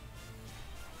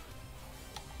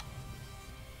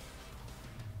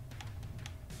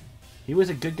 He was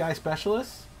a good guy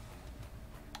specialist?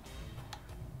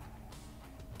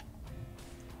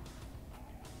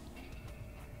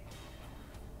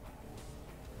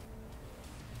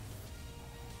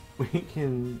 We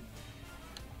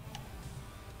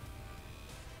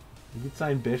could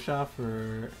sign Bischoff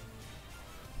for.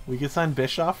 We could sign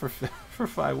Bischoff for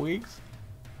 5 weeks.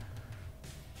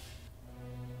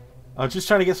 I'm just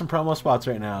trying to get some promo spots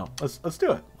right now. Let's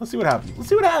do it. Let's see what happens. Let's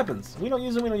see what happens. We don't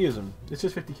use them. We don't use them. It's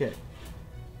just 50K.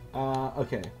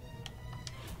 Okay.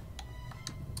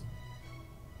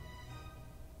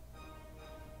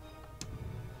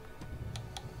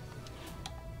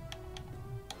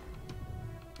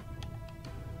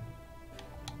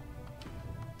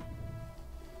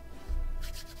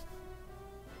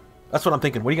 That's what I'm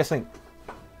thinking. What do you guys think?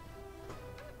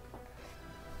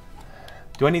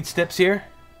 Do I need steps here?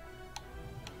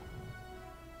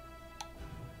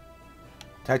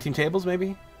 Tag team tables,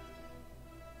 maybe?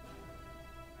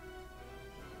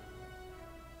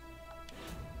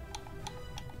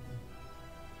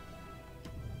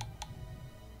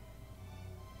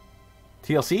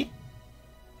 TLC?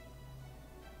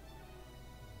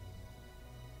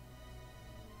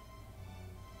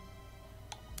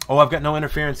 Oh, I've got no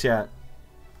interference yet.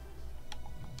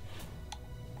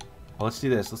 Well, let's do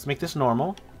this. Let's make this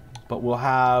normal, but we'll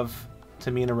have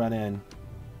Tamina run in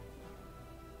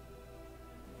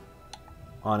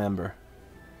on Ember.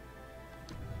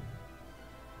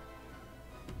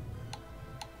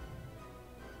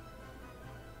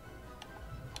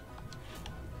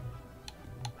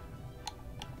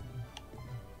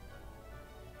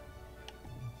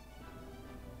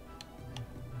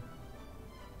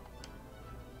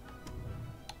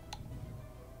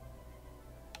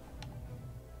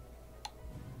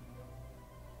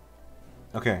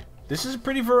 Okay, this is a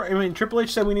pretty I mean, Triple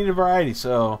H said we needed variety,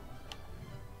 so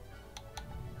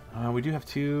we do have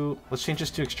 2. Let's change this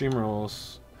to Extreme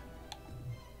Rules.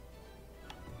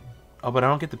 Oh, but I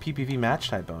don't get the PPV match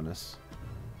type bonus.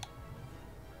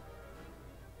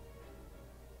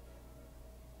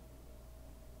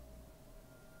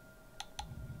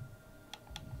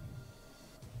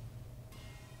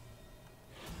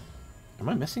 Am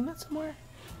I missing that somewhere?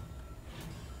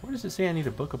 Where does it say I need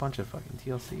to book a bunch of fucking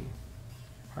TLC?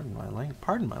 Pardon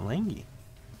my language.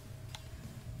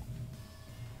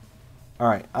 All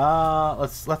right,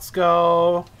 let's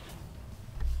go.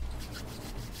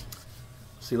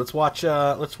 Let's see, let's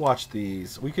watch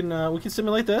these. We can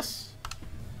simulate this.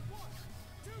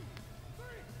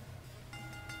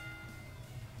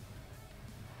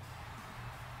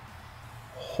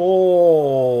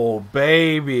 Oh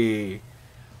baby,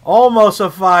 almost a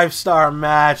 5-star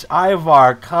match.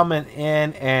 Ivar coming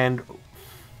in and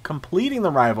completing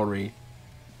the rivalry,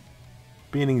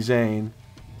 beating Zayn.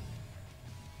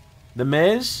 The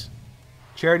Miz,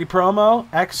 charity promo,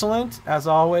 excellent as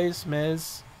always.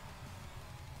 Miz.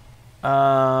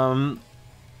 Our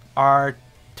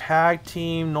tag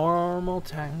team, normal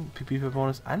tag PPV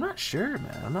bonus. I'm not sure,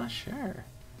 man. I'm not sure.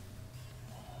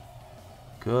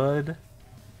 Good.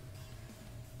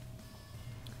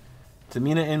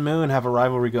 Tamina and Moon have a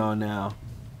rivalry going now.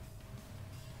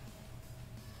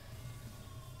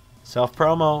 Self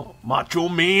promo. Macho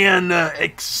Man,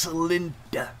 excellent.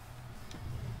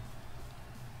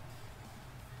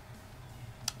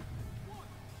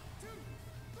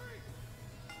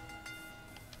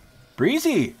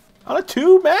 Breezy on a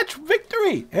 2-match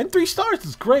victory and 3 stars.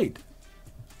 It's great.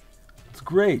 It's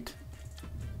great.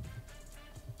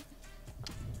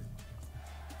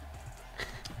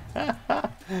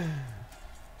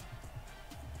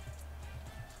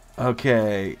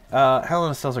 Okay. Hell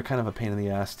in a Cells are kind of a pain in the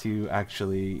ass to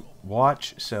actually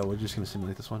watch, so we're just going to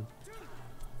simulate this one.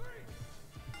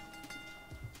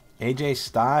 AJ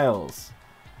Styles.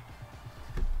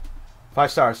 5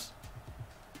 stars.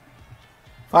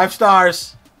 5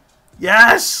 stars.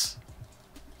 Yes!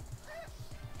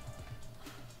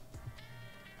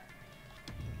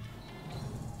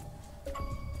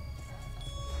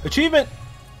 Achievement!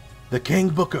 The King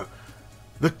Booker.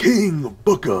 The King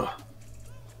Booker.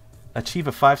 Achieve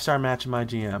a 5-star match in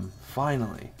MyGM.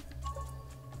 Finally.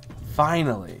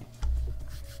 Finally.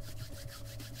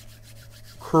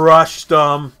 Crushed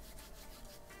them.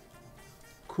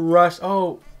 Crushed.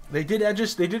 Oh, they did edge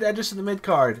us. They did edge us in the mid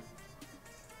card.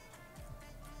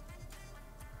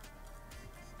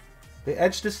 They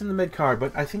edged us in the mid card,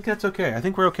 but I think that's okay. I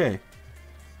think we're okay.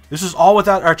 This is all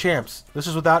without our champs. This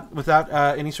is without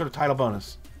any sort of title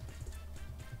bonus.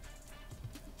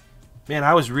 Man,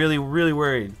 I was really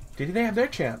worried. Did they have their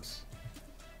champs?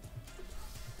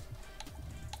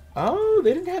 Oh,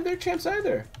 they didn't have their champs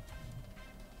either.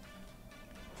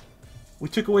 We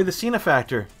took away the Cena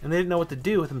factor, and they didn't know what to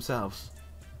do with themselves.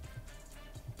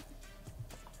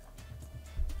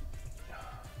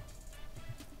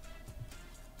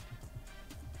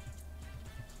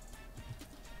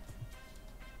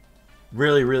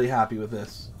 Really happy with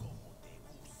this.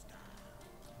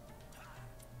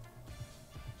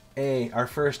 Our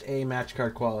first A match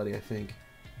card quality, I think.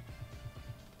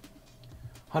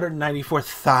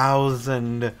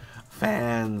 194,000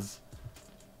 fans.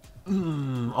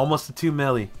 Almost a 2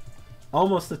 milli.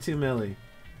 Almost a 2 milli.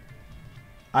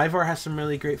 Ivar has some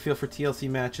really great feel for TLC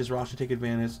matches. Raw should take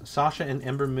advantage. Sasha and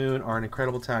Ember Moon are an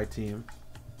incredible tag team.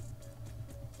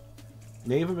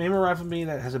 Name a rivalry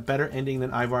that has a better ending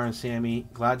than Ivar and Sammy.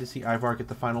 Glad to see Ivar get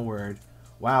the final word.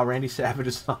 Wow, Randy Savage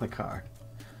is on the card.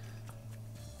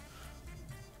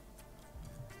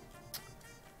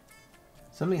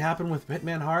 Something happened with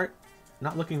Hitman Hart?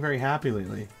 Not looking very happy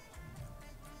lately.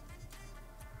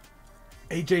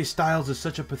 AJ Styles is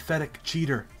such a pathetic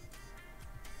cheater.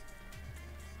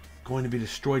 Going to be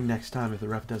destroyed next time if the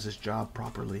ref does his job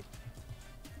properly.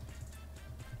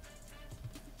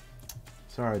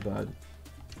 Sorry, bud.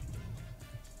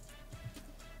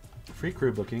 Free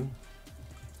crew booking.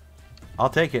 I'll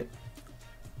take it.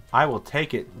 I will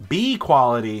take it. B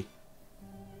quality.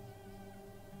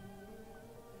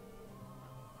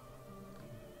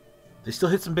 They still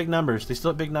hit some big numbers. They still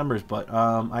hit big numbers, but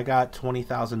I got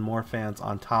 20,000 more fans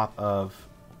on top of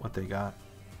what they got.